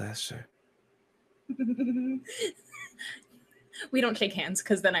a pleasure. We don't shake hands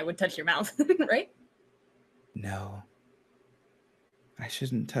because then I would touch your mouth, right? No. I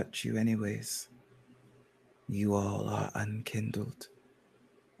shouldn't touch you anyways. You all are unkindled,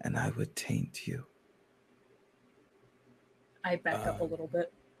 and I would taint you. I back up a little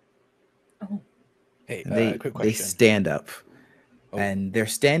bit. Oh, Hey, And they quick they question. stand up, Oh. and they're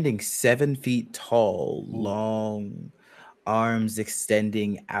standing 7 feet tall, Ooh. long, arms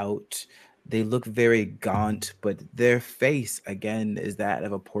extending out. They look very gaunt, but their face again is that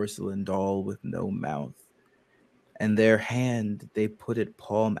of a porcelain doll with no mouth. And their hand, they put it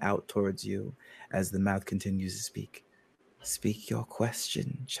palm out towards you as the mouth continues to speak. Speak your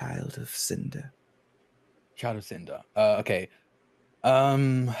question, child of cinder. Child of Cinder. Okay.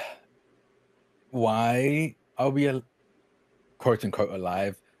 Why are we quote unquote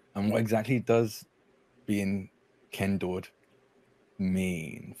alive? And what exactly does being kindled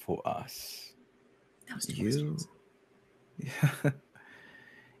mean for us? that was 2 You, questions.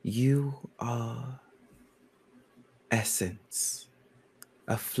 you are essence.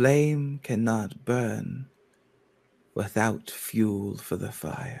 A flame cannot burn without fuel for the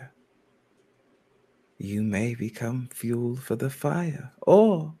fire. You may become fuel for the fire,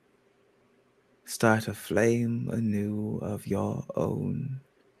 or start a flame anew of your own.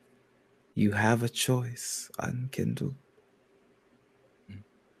 You have a choice, unkindled.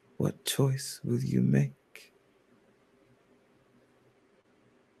 What choice will you make?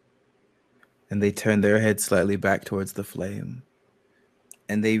 And they turn their head slightly back towards the flame.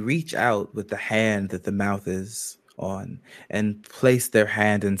 And they reach out with the hand that the mouth is on and place their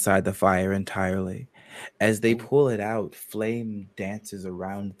hand inside the fire entirely. As they pull it out, flame dances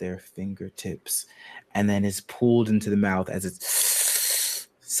around their fingertips and then is pulled into the mouth as it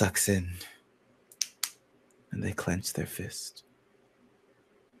sucks in. And they clench their fist.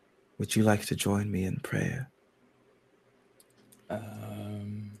 Would you like to join me in prayer? I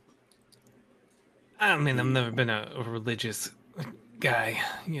mean, I've never been a religious guy,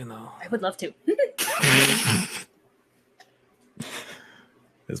 you know. I would love to.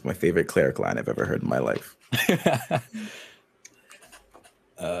 That's my favorite cleric line I've ever heard in my life.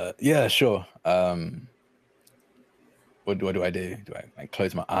 Yeah, sure. What do I do? Do I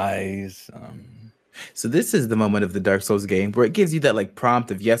close my eyes? So this is the moment of the Dark Souls game where it gives you that like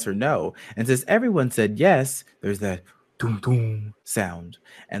prompt of yes or no. And since everyone said yes, there's that doom doom sound.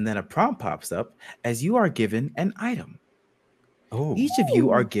 And then a prompt pops up as you are given an item. Oh, Each of you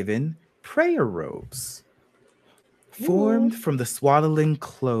are given prayer robes. Formed from the swaddling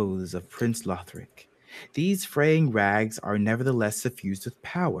clothes of Prince Lothric. These fraying rags are nevertheless suffused with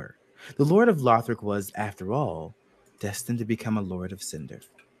power. The Lord of Lothric was, after all, destined to become a Lord of Cinder.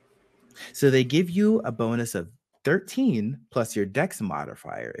 So they give you a bonus of 13 plus your dex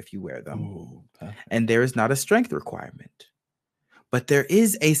modifier if you wear them. Ooh, perfect. And there is not a strength requirement. But there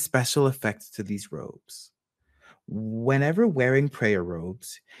is a special effect to these robes. Whenever wearing prayer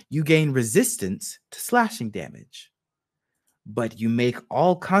robes, you gain resistance to slashing damage. But you make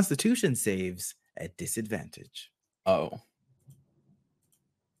all constitution saves at disadvantage. Oh.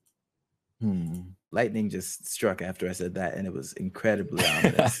 Lightning just struck after I said that, and it was incredibly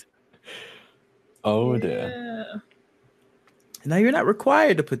ominous. Oh dear. Yeah. Now, you're not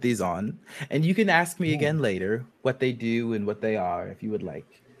required to put these on, and you can ask me again later what they do and what they are if you would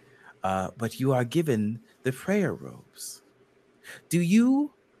like. But you are given the prayer robes. Do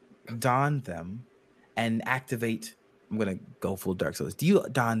you don them and activate? I'm going to go full Dark Souls. Do you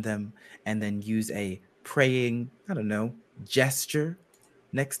don them and then use a praying, I don't know, gesture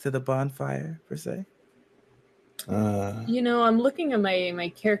next to the bonfire, per se? You know, I'm looking at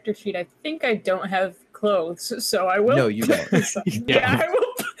my character sheet. I think I don't have clothes, so I will. No, you don't. Yeah, I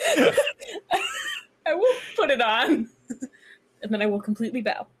will. I will put it on, and then I will completely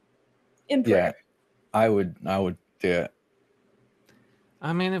bow in prayer. Yeah, I would do it.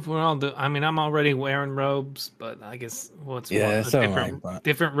 I mean, if we're all I'm already wearing robes, but I guess so am I, but-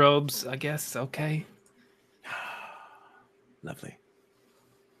 different robes, I guess. Okay. Lovely.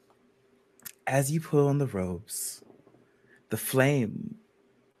 As you put on the robes, the flame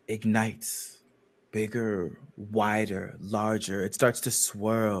ignites bigger, wider, larger. It starts to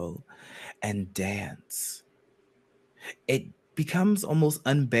swirl and dance. It becomes almost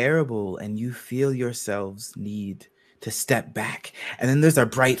unbearable, and you feel yourselves need to step back. And then there's a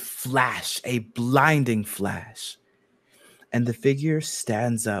bright flash, a blinding flash. And the figure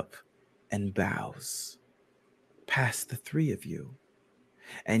stands up and bows past the three of you.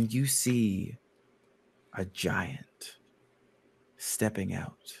 And you see a giant stepping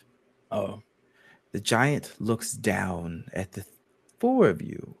out. Oh. The giant looks down at the four of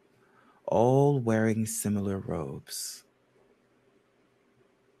you, all wearing similar robes,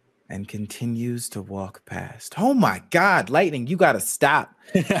 and continues to walk past. Oh my God, Lightning, you gotta stop.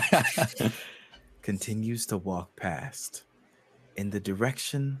 Continues to walk past in the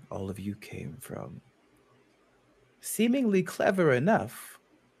direction all of you came from. seemingly clever enough,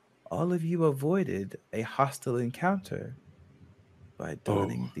 all of you avoided a hostile encounter by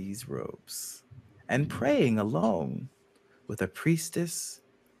donning these robes and praying along with a priestess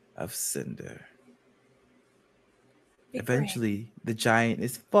of cinder. Big brain. Eventually, the giant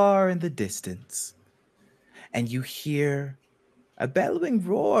is far in the distance, and you hear a bellowing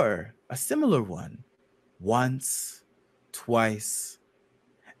roar, a similar one, once, twice,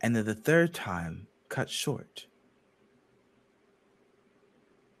 and then the third time cut short.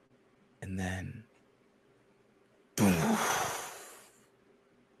 And then, boom.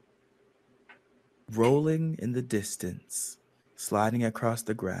 Rolling in the distance, sliding across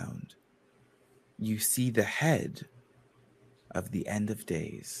the ground, you see the head of the End of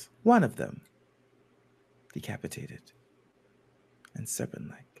Days, one of them, decapitated and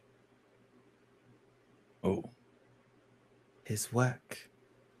serpent-like. Oh. His work,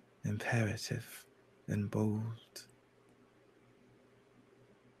 imperative and bold.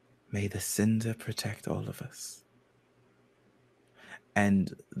 May the cinder protect all of us.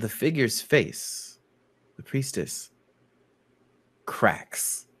 And the figure's face, the priestess,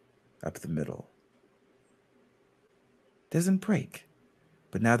 cracks up the middle. Doesn't break,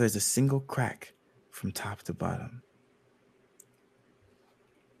 but now there's a single crack from top to bottom.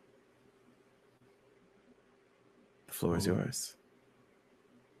 The floor is yours.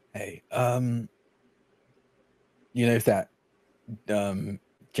 Hey, you know if that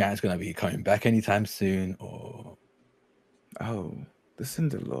giant's gonna be coming back anytime soon, or? Oh, the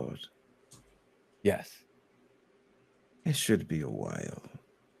Cinder Lord. Yes. It should be a while.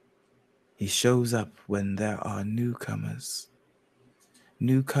 He shows up when there are newcomers.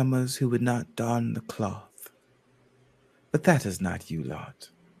 Newcomers who would not don the cloth. But that is not you lot.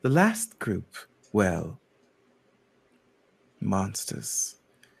 The last group, well, monsters,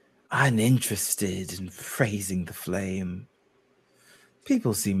 uninterested in praising the flame.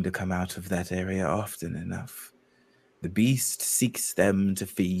 People seem to come out of that area often enough. The beast seeks them to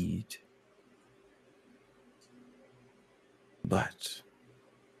feed. But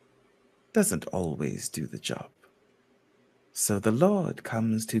doesn't always do the job. So the Lord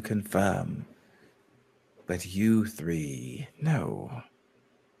comes to confirm. But you three, no.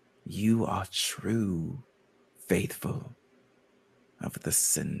 You are true, faithful of the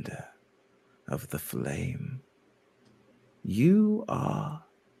cinder, of the flame. You are,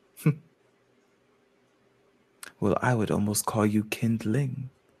 well, I would almost call you kindling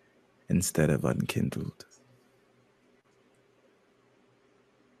instead of unkindled.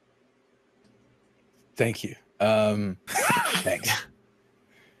 Thank you. Thanks.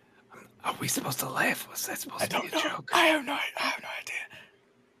 Are we supposed to laugh? Was that supposed to be a joke? I have no idea.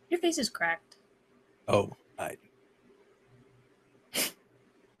 Your face is cracked. Oh,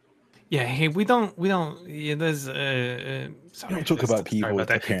 Yeah, hey, we don't. Yeah, there's. Sorry, don't talk about people with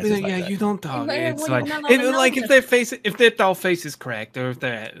appearances like yeah, that. you don't talk. Well, It's well, like, no, no, no, like no. if their face, if their doll face is cracked, or if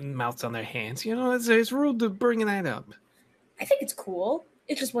their mouth's on their hands, you know, it's rude to bring that up. I think it's cool.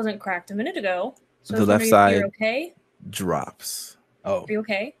 It just wasn't cracked a minute ago. So I The was left wondering if side you're okay. drops. Oh, Are you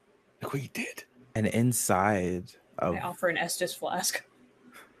okay? look what you did. And inside of I offer an Estus flask.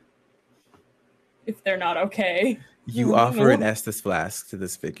 If they're not okay. you offer an Estus flask to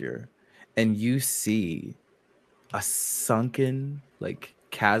this figure, and you see a sunken like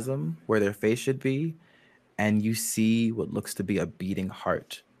chasm where their face should be, and you see what looks to be a beating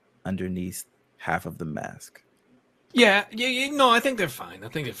heart underneath half of the mask. Yeah, no, I think they're fine. I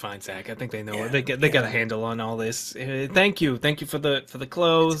think they're fine, Zach. I think they know it. They got a handle on all this. Thank you for the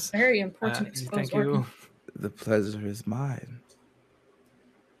clothes. Very important exposed Thank organ. you. The pleasure is mine.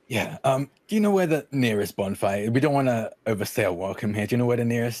 Yeah. Do you know where the nearest bonfire? We don't want to overstay our welcome here. Do you know where the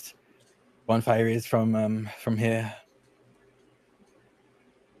nearest bonfire is from here?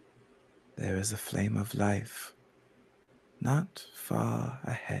 There is a flame of life, not far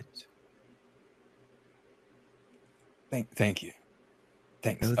ahead. Thank you.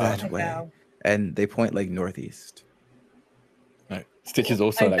 Thanks. Go that way. bow. And they point like northeast. No, Stitch is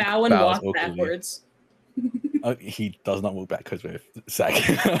also I like bow and bows walk awkwardly. backwards. He does not walk backwards with Zach.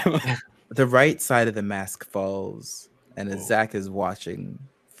 The right side of the mask falls, and as Whoa. Zach is watching,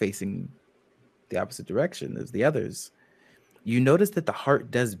 facing the opposite direction as the others, you notice that the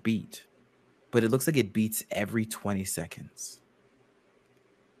heart does beat, but it looks like it beats every 20 seconds.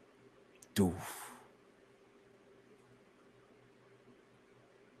 Doof.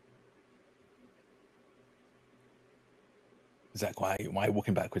 Zach, why are you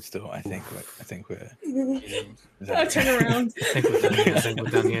walking backwards still? I think we're. I'll turn around. I think we're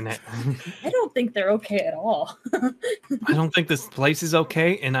done here now. I don't think they're okay at all. I don't think this place is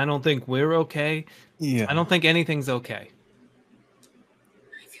okay, and I don't think we're okay. Yeah. I don't think anything's okay.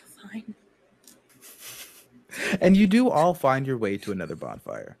 I feel fine. And you do all find your way to another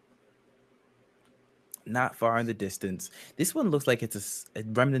bonfire. Not far in the distance. This one looks like it's a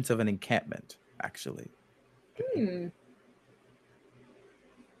remnant of an encampment, actually. Hmm.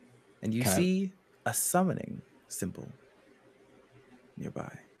 And you Can I- see a summoning symbol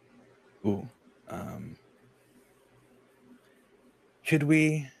nearby. Ooh. Should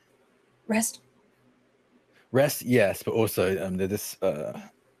we Rest. rest? Yes, but also there's this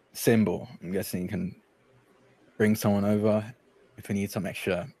symbol. I'm guessing you can bring someone over if we need some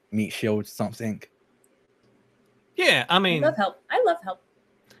extra meat shield, something. Yeah, I I mean, love help. I love help.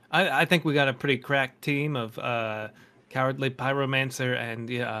 I think we got a pretty cracked team of cowardly pyromancer and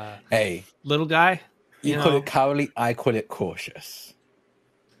Hey, little guy. you call it cowardly, I call it cautious.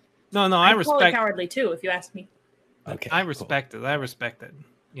 No, I I call it respect. cowardly too, if you ask me. Okay, I cool. respect it. I respect it.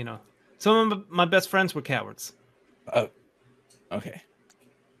 You know, some of my best friends were cowards. Oh, okay.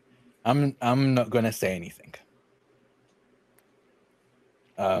 I'm not gonna say anything.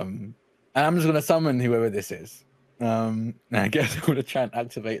 And I'm just gonna summon whoever this is. And I guess I'm gonna try and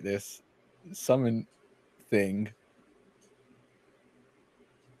activate this summon thing.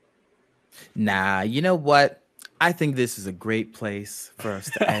 Nah, you know what? I think this is a great place for us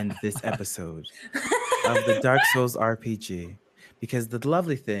to end this episode of the Dark Souls RPG. Because the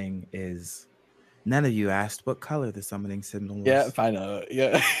lovely thing is, none of you asked what color the summoning symbol was. Yeah, I know.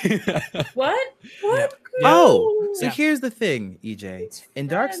 Yeah. What? What? Oh, so Yeah. here's the thing, EJ. It's In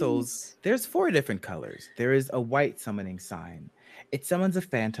Dark Souls, friends. there's 4 different colors. There is a white summoning sign. It summons a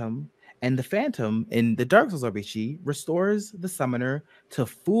phantom, and the phantom in the Dark Souls RPG restores the summoner to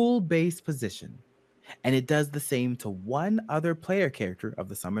full base position. And it does the same to one other player character of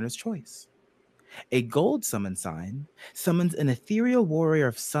the summoner's choice. A gold summon sign summons an ethereal warrior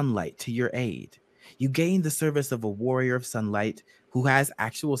of sunlight to your aid. You gain the service of a warrior of sunlight who has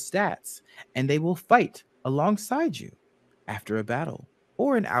actual stats, and they will fight alongside you after a battle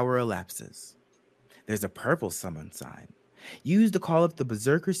or an hour elapses. There's a purple summon sign used to call up the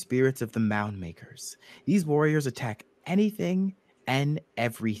berserker spirits of the mound makers. These warriors attack anything and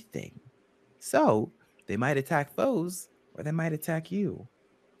everything. So they might attack foes or they might attack you.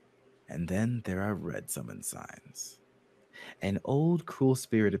 And then there are red summon signs. An old cruel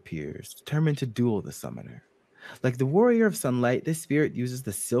spirit appears, determined to duel the summoner. Like the warrior of sunlight, this spirit uses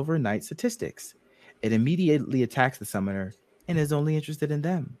the Silver Knight statistics. It immediately attacks the summoner and is only interested in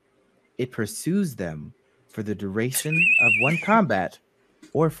them. It pursues them for the duration of one combat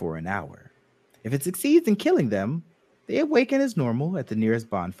or for an hour. If it succeeds in killing them, they awaken as normal at the nearest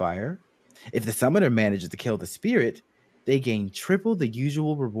bonfire. If the summoner manages to kill the spirit, they gain triple the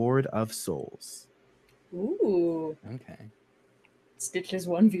usual reward of souls. Ooh. Okay. Stitches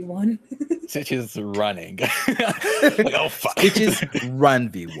 1v1. Stitch is running. Like, oh fuck. Stitches run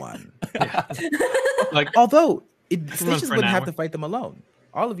v1. Like, Although Run Stitches for an wouldn't have hour. to fight them alone.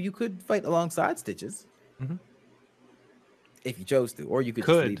 All of you could fight alongside Stitches. Mhm. If you chose to, or you could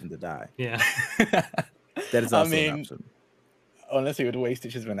Could. just leave them to die. yeah. That is I also mean, an option. honestly, with the way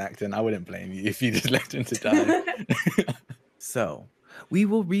Stitch has been acting, I wouldn't blame you if you just left him to die. So, we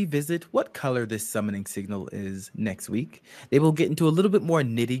will revisit what color this summoning signal is next week. They will get into a little bit more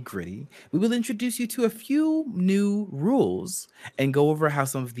nitty gritty. We will introduce you to a few new rules and go over how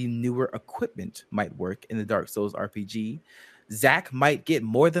some of the newer equipment might work in the Dark Souls RPG. Zach might get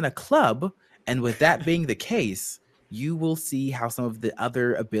more than a club, and with that being the case, you will see how some of the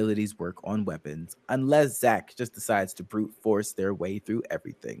other abilities work on weapons, unless Zach just decides to brute force their way through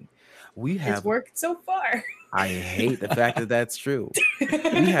everything. We It's have worked so far. I hate the fact that that's true. We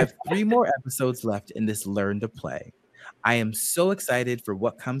have 3 more episodes left in this Learn to Play. I am so excited for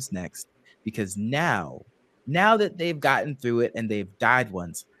what comes next because now that they've gotten through it and they've died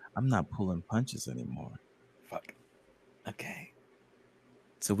once, I'm not pulling punches anymore. Fuck. Okay.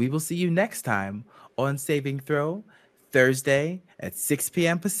 So we will see you next time on Saving Throw, Thursday at 6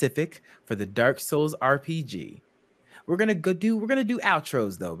 p.m. Pacific for the Dark Souls RPG. We're gonna do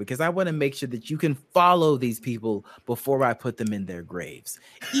outros though, because I want to make sure that you can follow these people before I put them in their graves.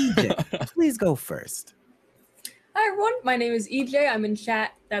 EJ, please go first. Hi everyone, my name is EJ. I'm in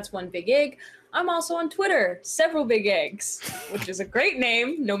chat. That's One Big Egg. I'm also on Twitter, Several Big Eggs, which is a great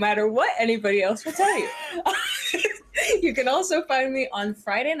name, no matter what anybody else will tell you. You can also find me on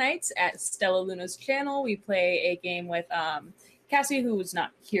Friday nights at Stella Luna's channel. We play a game with Cassie, who's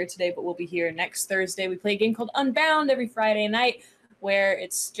not here today, but will be here next Thursday. We play a game called Unbound every Friday night, where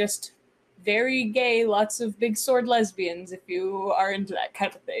it's just very gay, lots of big sword lesbians, if you are into that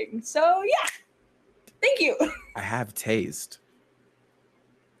kind of thing. So yeah, thank you. I have taste.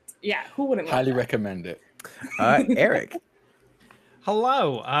 Yeah, who wouldn't love Highly that? recommend it. Eric.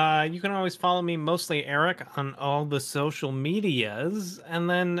 Hello. You can always follow me, mostly Eric, on all the social medias. And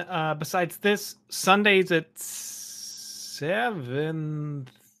then besides this, Sundays at 7.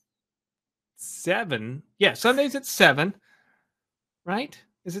 Yeah, Sundays at 7. Right?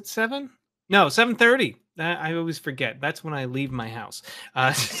 Is it 7? No, 7:30. I always forget. That's when I leave my house.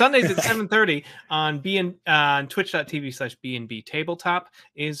 Sundays at 7:30 on twitch.tv/BNB Tabletop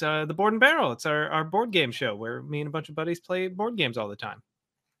is the Board and Barrel. It's our board game show where me and a bunch of buddies play board games all the time.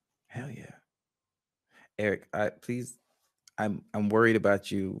 Hell yeah. Eric, please, I'm worried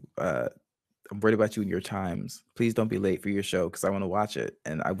about you. I'm worried about you and your times. Please don't be late for your show because I want to watch it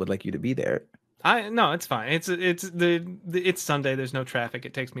and I would like you to be there. No, it's fine. It's Sunday. There's no traffic.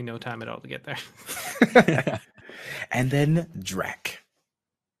 It takes me no time at all to get there. And then Drac.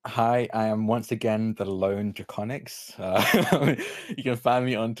 Hi, I am once again the lone Draconics. You can find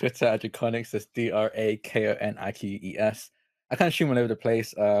me on Twitter at Draconics. That's DRAKONIQES. I kind of stream all over the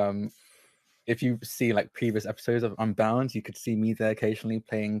place. If you see like previous episodes of Unbound, you could see me there occasionally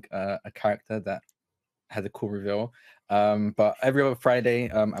playing a character that has a cool reveal. But every other Friday,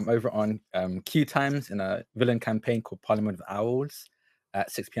 I'm over on Q Times in a villain campaign called Parliament of Owls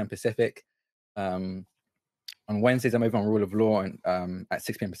at 6 p.m. Pacific. On Wednesdays, I'm over on Rule of Law and, at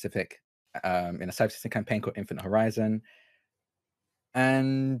 6 p.m. Pacific in a cyber system campaign called Infinite Horizon.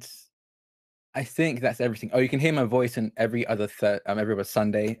 And I think that's everything. Oh, you can hear my voice in every other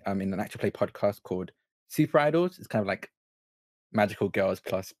Sunday in an actual play podcast called Super Idols. It's kind of like magical girls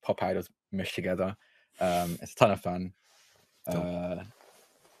plus pop idols meshed together. It's a ton of fun.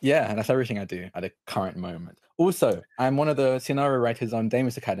 Yeah, that's everything I do at the current moment. Also, I'm one of the scenario writers on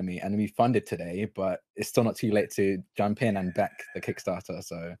Damus Academy, and we funded today, but it's still not too late to jump in and back the Kickstarter.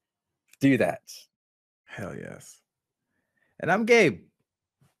 So do that. Hell yes. And I'm Gabe.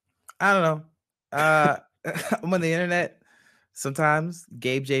 I don't know. I'm on the internet sometimes.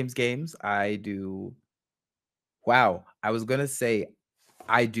 Gabe James Games. I do. Wow. I was gonna say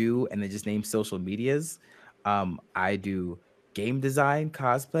I do, and then just name social medias. I do game design,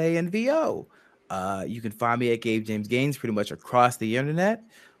 cosplay, and VO. You can find me at Gabe James Games pretty much across the internet.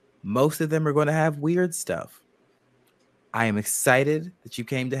 Most of them are going to have weird stuff. I am excited that you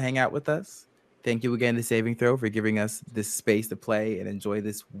came to hang out with us. Thank you again to Saving Throw for giving us this space to play and enjoy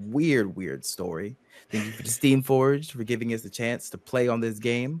this weird story. Thank you to Steamforged for giving us the chance to play on this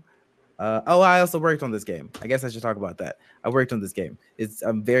game. I also worked on this game. I guess I should talk about that. I worked on this game.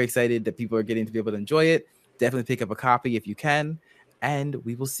 I'm very excited that people are getting to be able to enjoy it. Definitely pick up a copy if you can. And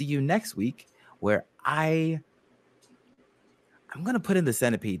we will see you next week where I'm going to put in the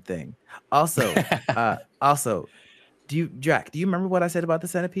centipede thing. Also, do you remember what I said about the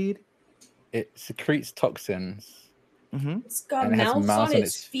centipede? It secretes toxins. Mm-hmm. It's got And it has mouths mouths on on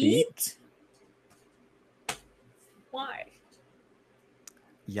its its feet? Why?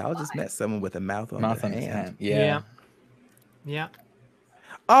 Y'all just met someone with a mouth on Mouth their on its hand. hand. Yeah. Yeah.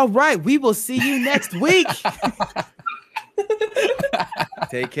 All right. We will see you next week.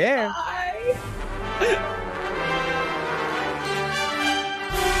 Take care. Bye.